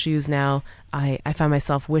conventional shoes now, I find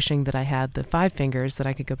myself wishing that I had the 5 fingers that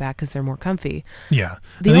I could go back because they're more comfy. Yeah.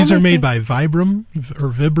 And these are made by Vibram or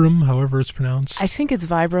Vibram, however it's pronounced. I think it's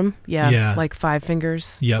Vibram. Yeah. Like 5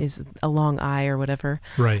 fingers is a long I or whatever.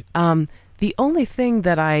 Right. The only thing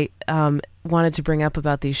that I wanted to bring up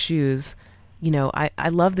about these shoes, I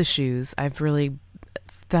love the shoes. I've really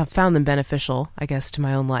found them beneficial, I guess, to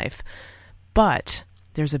my own life. But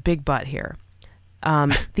there's a big but here.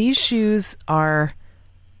 These shoes are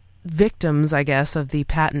victims, I guess, of the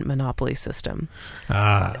patent monopoly system.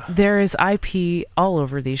 There is IP all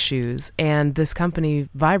over these shoes, and this company,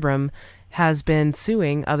 Vibram, has been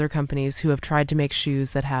suing other companies who have tried to make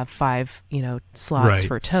shoes that have 5, slots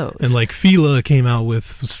for toes. And like Fila came out with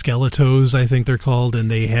Skeletos, I think they're called, and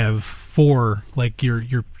they have 4, like your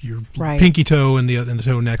pinky toe and the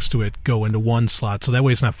toe next to it go into 1 slot. So that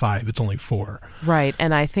way it's not 5, it's only 4. Right,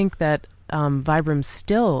 and I think that Vibram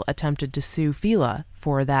still attempted to sue Fila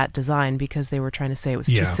for that design because they were trying to say it was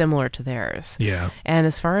too similar to theirs. Yeah. And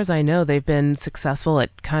as far as I know, they've been successful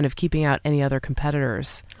at kind of keeping out any other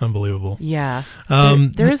competitors. Unbelievable. Yeah.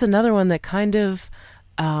 There is another one that kind of...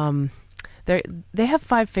 They have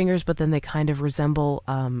 5 fingers, but then they kind of resemble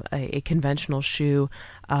a conventional shoe.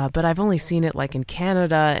 But I've only seen it like in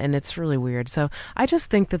Canada, and it's really weird. So I just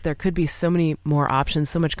think that there could be so many more options,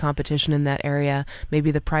 so much competition in that area. Maybe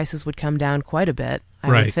the prices would come down quite a bit, I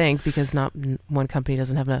would think, because not one company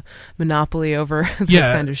doesn't have a monopoly over this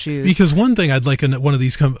kind of shoes. Because one thing I'd like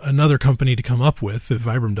another company to come up with, if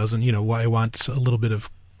Vibram doesn't, why I want a little bit of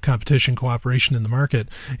competition, cooperation in the market,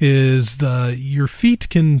 is your feet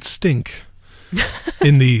can stink.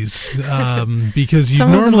 In these because you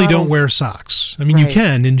normally don't wear socks. I mean, you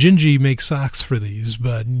can, and Gingy makes socks for these,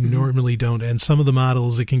 but you normally don't. And some of the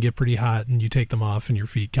models, it can get pretty hot, and you take them off, and your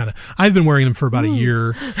feet kind of... I've been wearing them for about a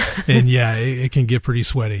year, and it can get pretty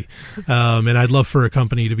sweaty. And I'd love for a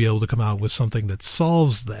company to be able to come out with something that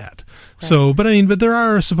solves that. Right. So, but there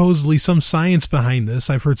are supposedly some science behind this.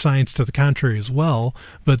 I've heard science to the contrary as well,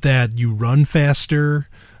 but that you run faster...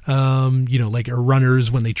 like our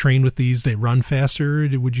runners, when they train with these, they run faster.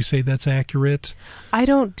 Would you say that's accurate? I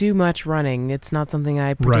don't do much running. It's not something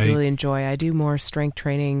I particularly enjoy. I do more strength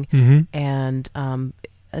training and kind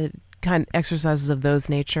of exercises of those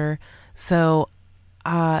nature. So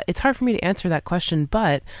it's hard for me to answer that question,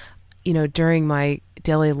 but during my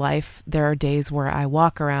daily life, there are days where I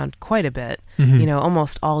walk around quite a bit,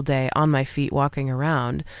 almost all day on my feet walking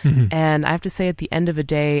around. And I have to say, at the end of a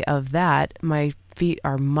day of that, my feet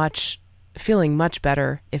are feeling much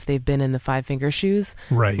better if they've been in the 5-finger shoes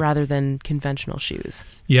rather than conventional shoes.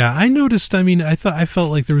 Yeah, I noticed, I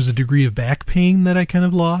felt like there was a degree of back pain that I kind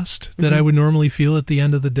of lost that I would normally feel at the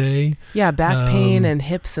end of the day. Yeah, back pain and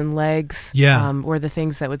hips and legs were the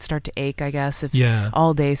things that would start to ache, I guess, if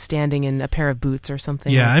all day standing in a pair of boots or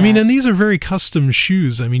something like that. And these are very custom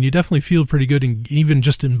shoes. You definitely feel pretty good even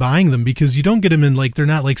just in buying them, because you don't get them in, they're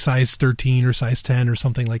not like size 13 or size 10 or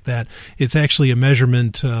something like that. It's actually a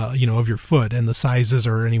measurement, of your foot, and the sizes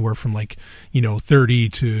are anywhere from 30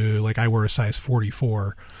 to I wear a size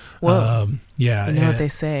 44. Whoa. You know what they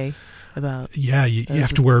say about you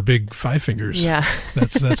have to wear big 5 fingers. Yeah.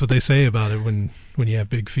 That's what they say about it when you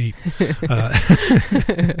have big feet.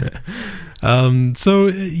 And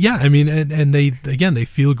they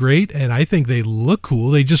feel great, and I think they look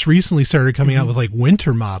cool. They just recently started coming out with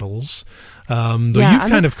winter models. You've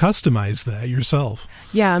kind of customized that yourself.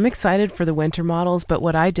 Yeah, I'm excited for the winter models, but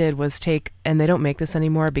what I did was and they don't make this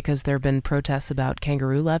anymore because there have been protests about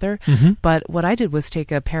kangaroo leather, but what I did was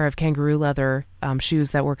take a pair of kangaroo leather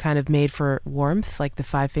shoes that were kind of made for warmth, like the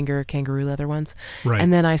 5-finger kangaroo leather ones,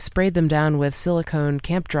 and then I sprayed them down with silicone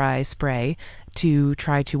camp dry spray to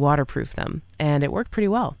try to waterproof them, and it worked pretty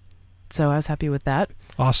well. So I was happy with that.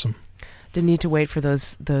 Awesome. Didn't need to wait for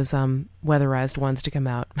those weatherized ones to come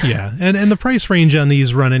out. Yeah, and the price range on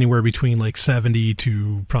these run anywhere between like $70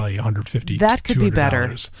 to probably $150. That could be $200.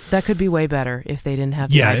 better. That could be way better if they didn't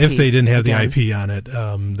have the yeah, IP. if they didn't have again. the IP on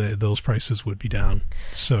it, those prices would be down.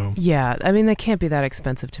 So yeah, I mean they can't be that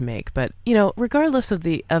expensive to make, but regardless of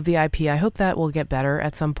the IP, I hope that will get better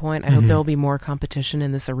at some point. I hope there will be more competition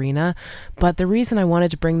in this arena. But the reason I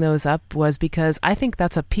wanted to bring those up was because I think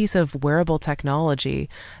that's a piece of wearable technology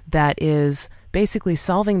that is basically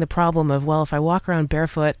solving the problem of, well, if I walk around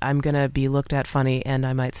barefoot, I'm going to be looked at funny and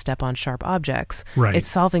I might step on sharp objects. Right. It's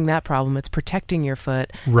solving that problem. It's protecting your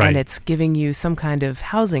foot, Right. and it's giving you some kind of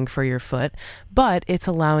housing for your foot, but it's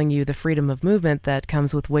allowing you the freedom of movement that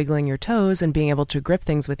comes with wiggling your toes and being able to grip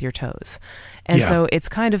things with your toes. And Yeah. so it's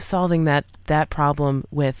kind of solving that problem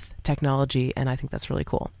with technology, and I think that's really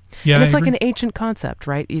cool. Yeah, and it's I like agree. an ancient concept,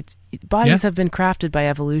 right? Bodies Yeah. have been crafted by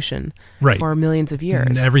evolution Right. for millions of years.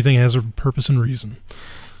 And everything has a purpose and reason.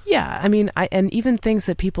 Yeah, I mean, and even things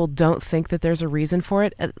that people don't think that there's a reason for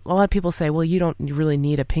it. A lot of people say, well, you don't really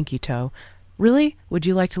need a pinky toe. Really? Would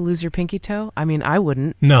you like to lose your pinky toe? I mean, I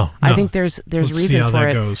wouldn't. No. I think there's Let's reason see how for that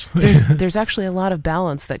it. goes. there's actually a lot of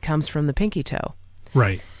balance that comes from the pinky toe.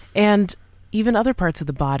 Right. And even other parts of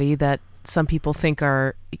the body that some people think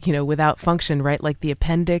are, without function, right? Like the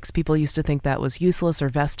appendix, people used to think that was useless or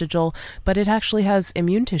vestigial, but it actually has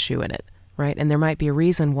immune tissue in it, right? And there might be a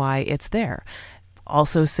reason why it's there.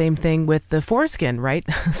 Also, same thing with the foreskin, right?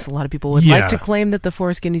 So a lot of people would like to claim that the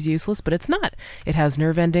foreskin is useless, but it's not. It has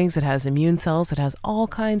nerve endings, it has immune cells, it has all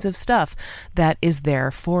kinds of stuff that is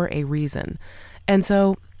there for a reason. And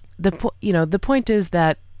so the point is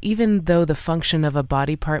that even though the function of a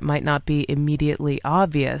body part might not be immediately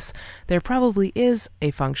obvious, there probably is a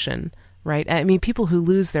function, right? I mean, people who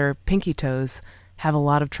lose their pinky toes have a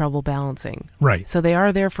lot of trouble balancing. Right. So they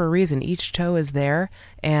are there for a reason. Each toe is there,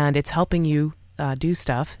 and it's helping you do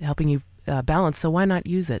stuff, helping you balance. So why not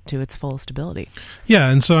use it to its fullest ability? Yeah,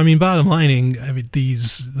 and so bottom lining,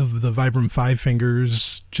 the Vibram 5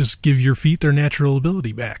 fingers just give your feet their natural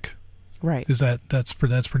ability back. Right. That's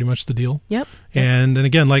pretty much the deal. Yep. And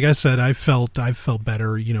again, like I said, I felt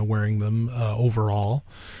better, wearing them overall.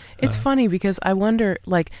 It's funny because I wonder,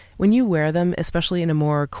 like, when you wear them, especially in a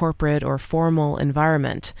more corporate or formal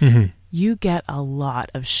environment, you get a lot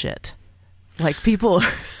of shit. Like people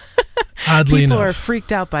Oddly people enough. are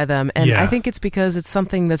freaked out by them, and Yeah. I think it's because it's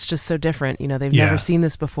something that's just so different. They've Yeah. never seen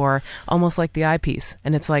this before, almost like the eyepiece,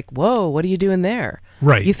 and it's like, whoa, what are you doing there?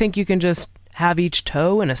 Right. You think you can just have each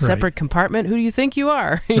toe in a separate compartment? Who do you think you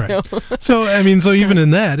are? You know? So even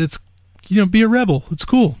in that, it's be a rebel. It's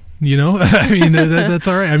cool. That's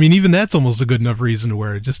all right. Even that's almost a good enough reason to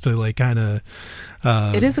wear it, just to like kind of.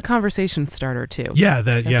 It is a conversation starter too. Yeah,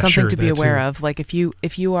 It's something sure, to be that aware too. of. Like if you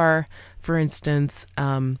are, for instance,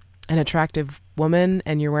 an attractive woman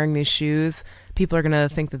and you're wearing these shoes, people are going to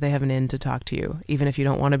think that they have an in to talk to you, even if you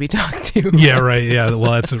don't want to be talked to. Yeah, right. Yeah,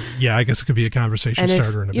 well, I guess it could be a conversation And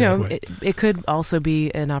starter in a bad way. it could also be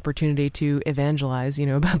an opportunity to evangelize,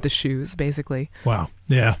 about the shoes, basically. Wow.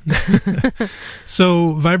 Yeah.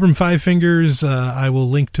 So Vibram 5 Fingers, I will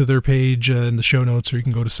link to their page in the show notes, or you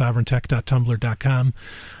can go to sovereigntech.tumblr.com.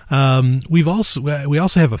 We also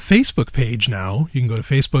have a Facebook page now. You can go to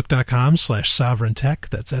facebook.com/sovereigntech.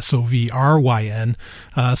 That's SOVRYN.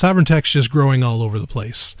 Sovereigntech's just growing all over the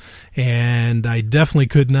place. And I definitely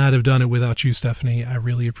could not have done it without you, Stephanie. I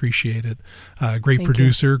really appreciate it. Great Thank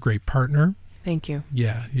producer, great partner. Thank you.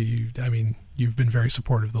 Yeah. You've been very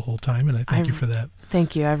supportive the whole time, and I thank you for that.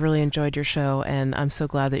 Thank you. I've really enjoyed your show, and I'm so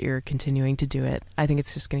glad that you're continuing to do it. I think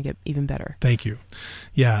it's just going to get even better. Thank you.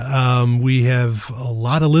 Yeah, we have a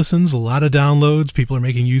lot of listens, a lot of downloads. People are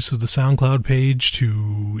making use of the SoundCloud page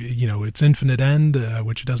to, its infinite end,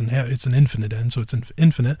 which it doesn't have. It's an infinite end, so it's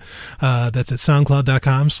infinite. That's at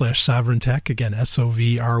soundcloud.com/sovereigntech. Again,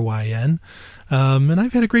 SOVRYN. And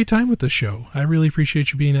I've had a great time with the show. I really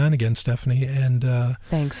appreciate you being on again, Stephanie. And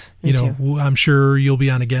thanks. Me too. I'm sure you'll be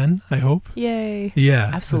on again. I hope. Yay.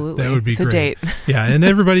 Yeah, absolutely. That would be it's great. A date. Yeah, and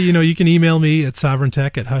everybody, you can email me at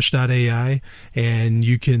sovereigntech@hush.ai, and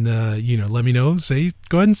you can, let me know. Say,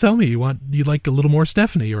 go ahead and tell me you'd like a little more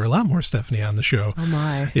Stephanie or a lot more Stephanie on the show. Oh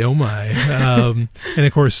my. Yeah, oh my. And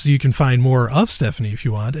of course, you can find more of Stephanie if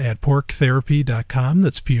you want at porktherapy.com.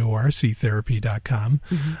 That's PORC therapy.com.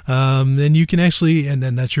 And you can actually, and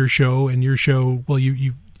then that's your show, and your show, well,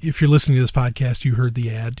 you if you're listening to this podcast, you heard the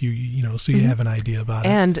ad, so you have an idea about it.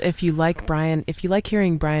 And if you like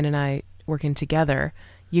hearing Brian and I working together,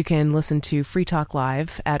 you can listen to Free Talk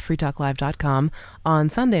Live at freetalklive.com on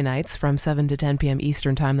Sunday nights from 7 to 10 p.m.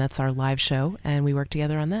 Eastern Time. That's our live show, and we work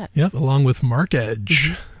together on that. Yep, along with Mark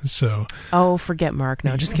Edge. So. Oh, forget Mark.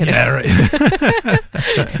 No, just kidding. Yeah, right.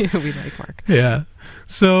 We like Mark. Yeah.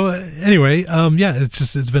 So anyway,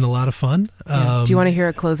 it's been a lot of fun. Do you want to hear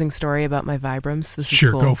a closing story about my Vibrams? This is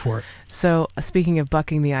sure, cool. Go for it. So speaking of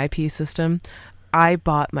bucking the IP system, I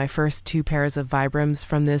bought my first 2 pairs of Vibrams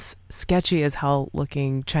from this sketchy as hell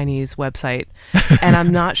looking Chinese website. And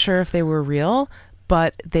I'm not sure if they were real,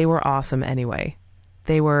 but they were awesome anyway.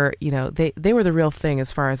 They were, they were the real thing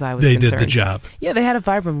as far as I was concerned. They did the job. Yeah, they had a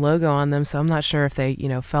Vibram logo on them, so I'm not sure if they,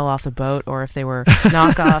 fell off the boat or if they were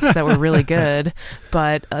knockoffs that were really good.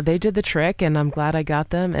 But they did the trick, and I'm glad I got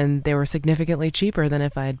them, and they were significantly cheaper than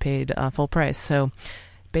if I had paid full price. So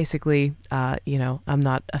basically, I'm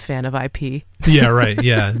not a fan of IP. Yeah, right.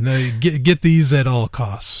 Yeah, no, get these at all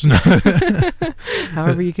costs.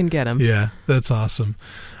 However you can get them. Yeah, that's awesome.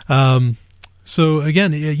 So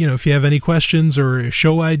again, if you have any questions or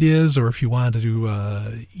show ideas, or if you want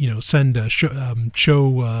to, send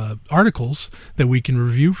show articles that we can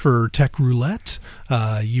review for Tech Roulette,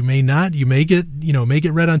 you may get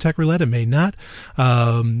read on Tech Roulette, it may not.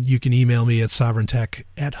 You can email me at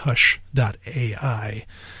sovereigntech@hush.ai.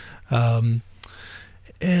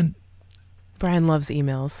 And Brian loves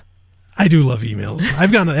emails. I do love emails.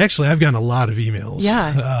 I've gotten a lot of emails.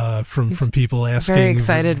 Yeah, from people asking. Very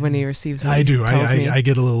excited when he receives them. I do. I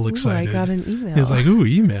get a little excited. I got an email. It's like,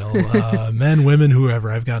 email. Men, women,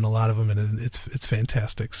 whoever. I've gotten a lot of them, and it's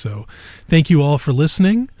fantastic. So, thank you all for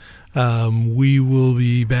listening. We will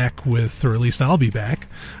be back with, or at least I'll be back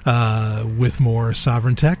with more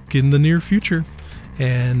Sovereign Tech in the near future.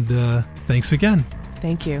 And thanks again.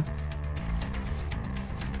 Thank you.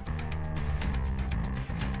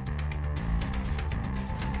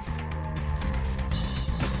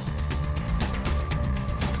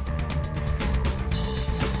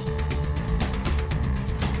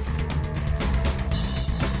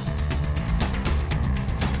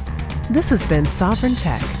 This has been Sovereign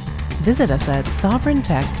Tech. Visit us at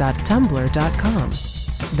sovereigntech.tumblr.com.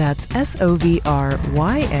 That's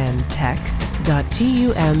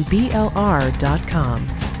sovryn.tech.tumblr.com.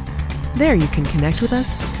 There you can connect with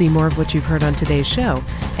us, see more of what you've heard on today's show,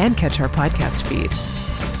 and catch our podcast feed.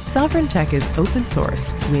 Sovereign Tech is open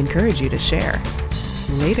source. We encourage you to share.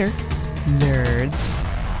 Later, nerds.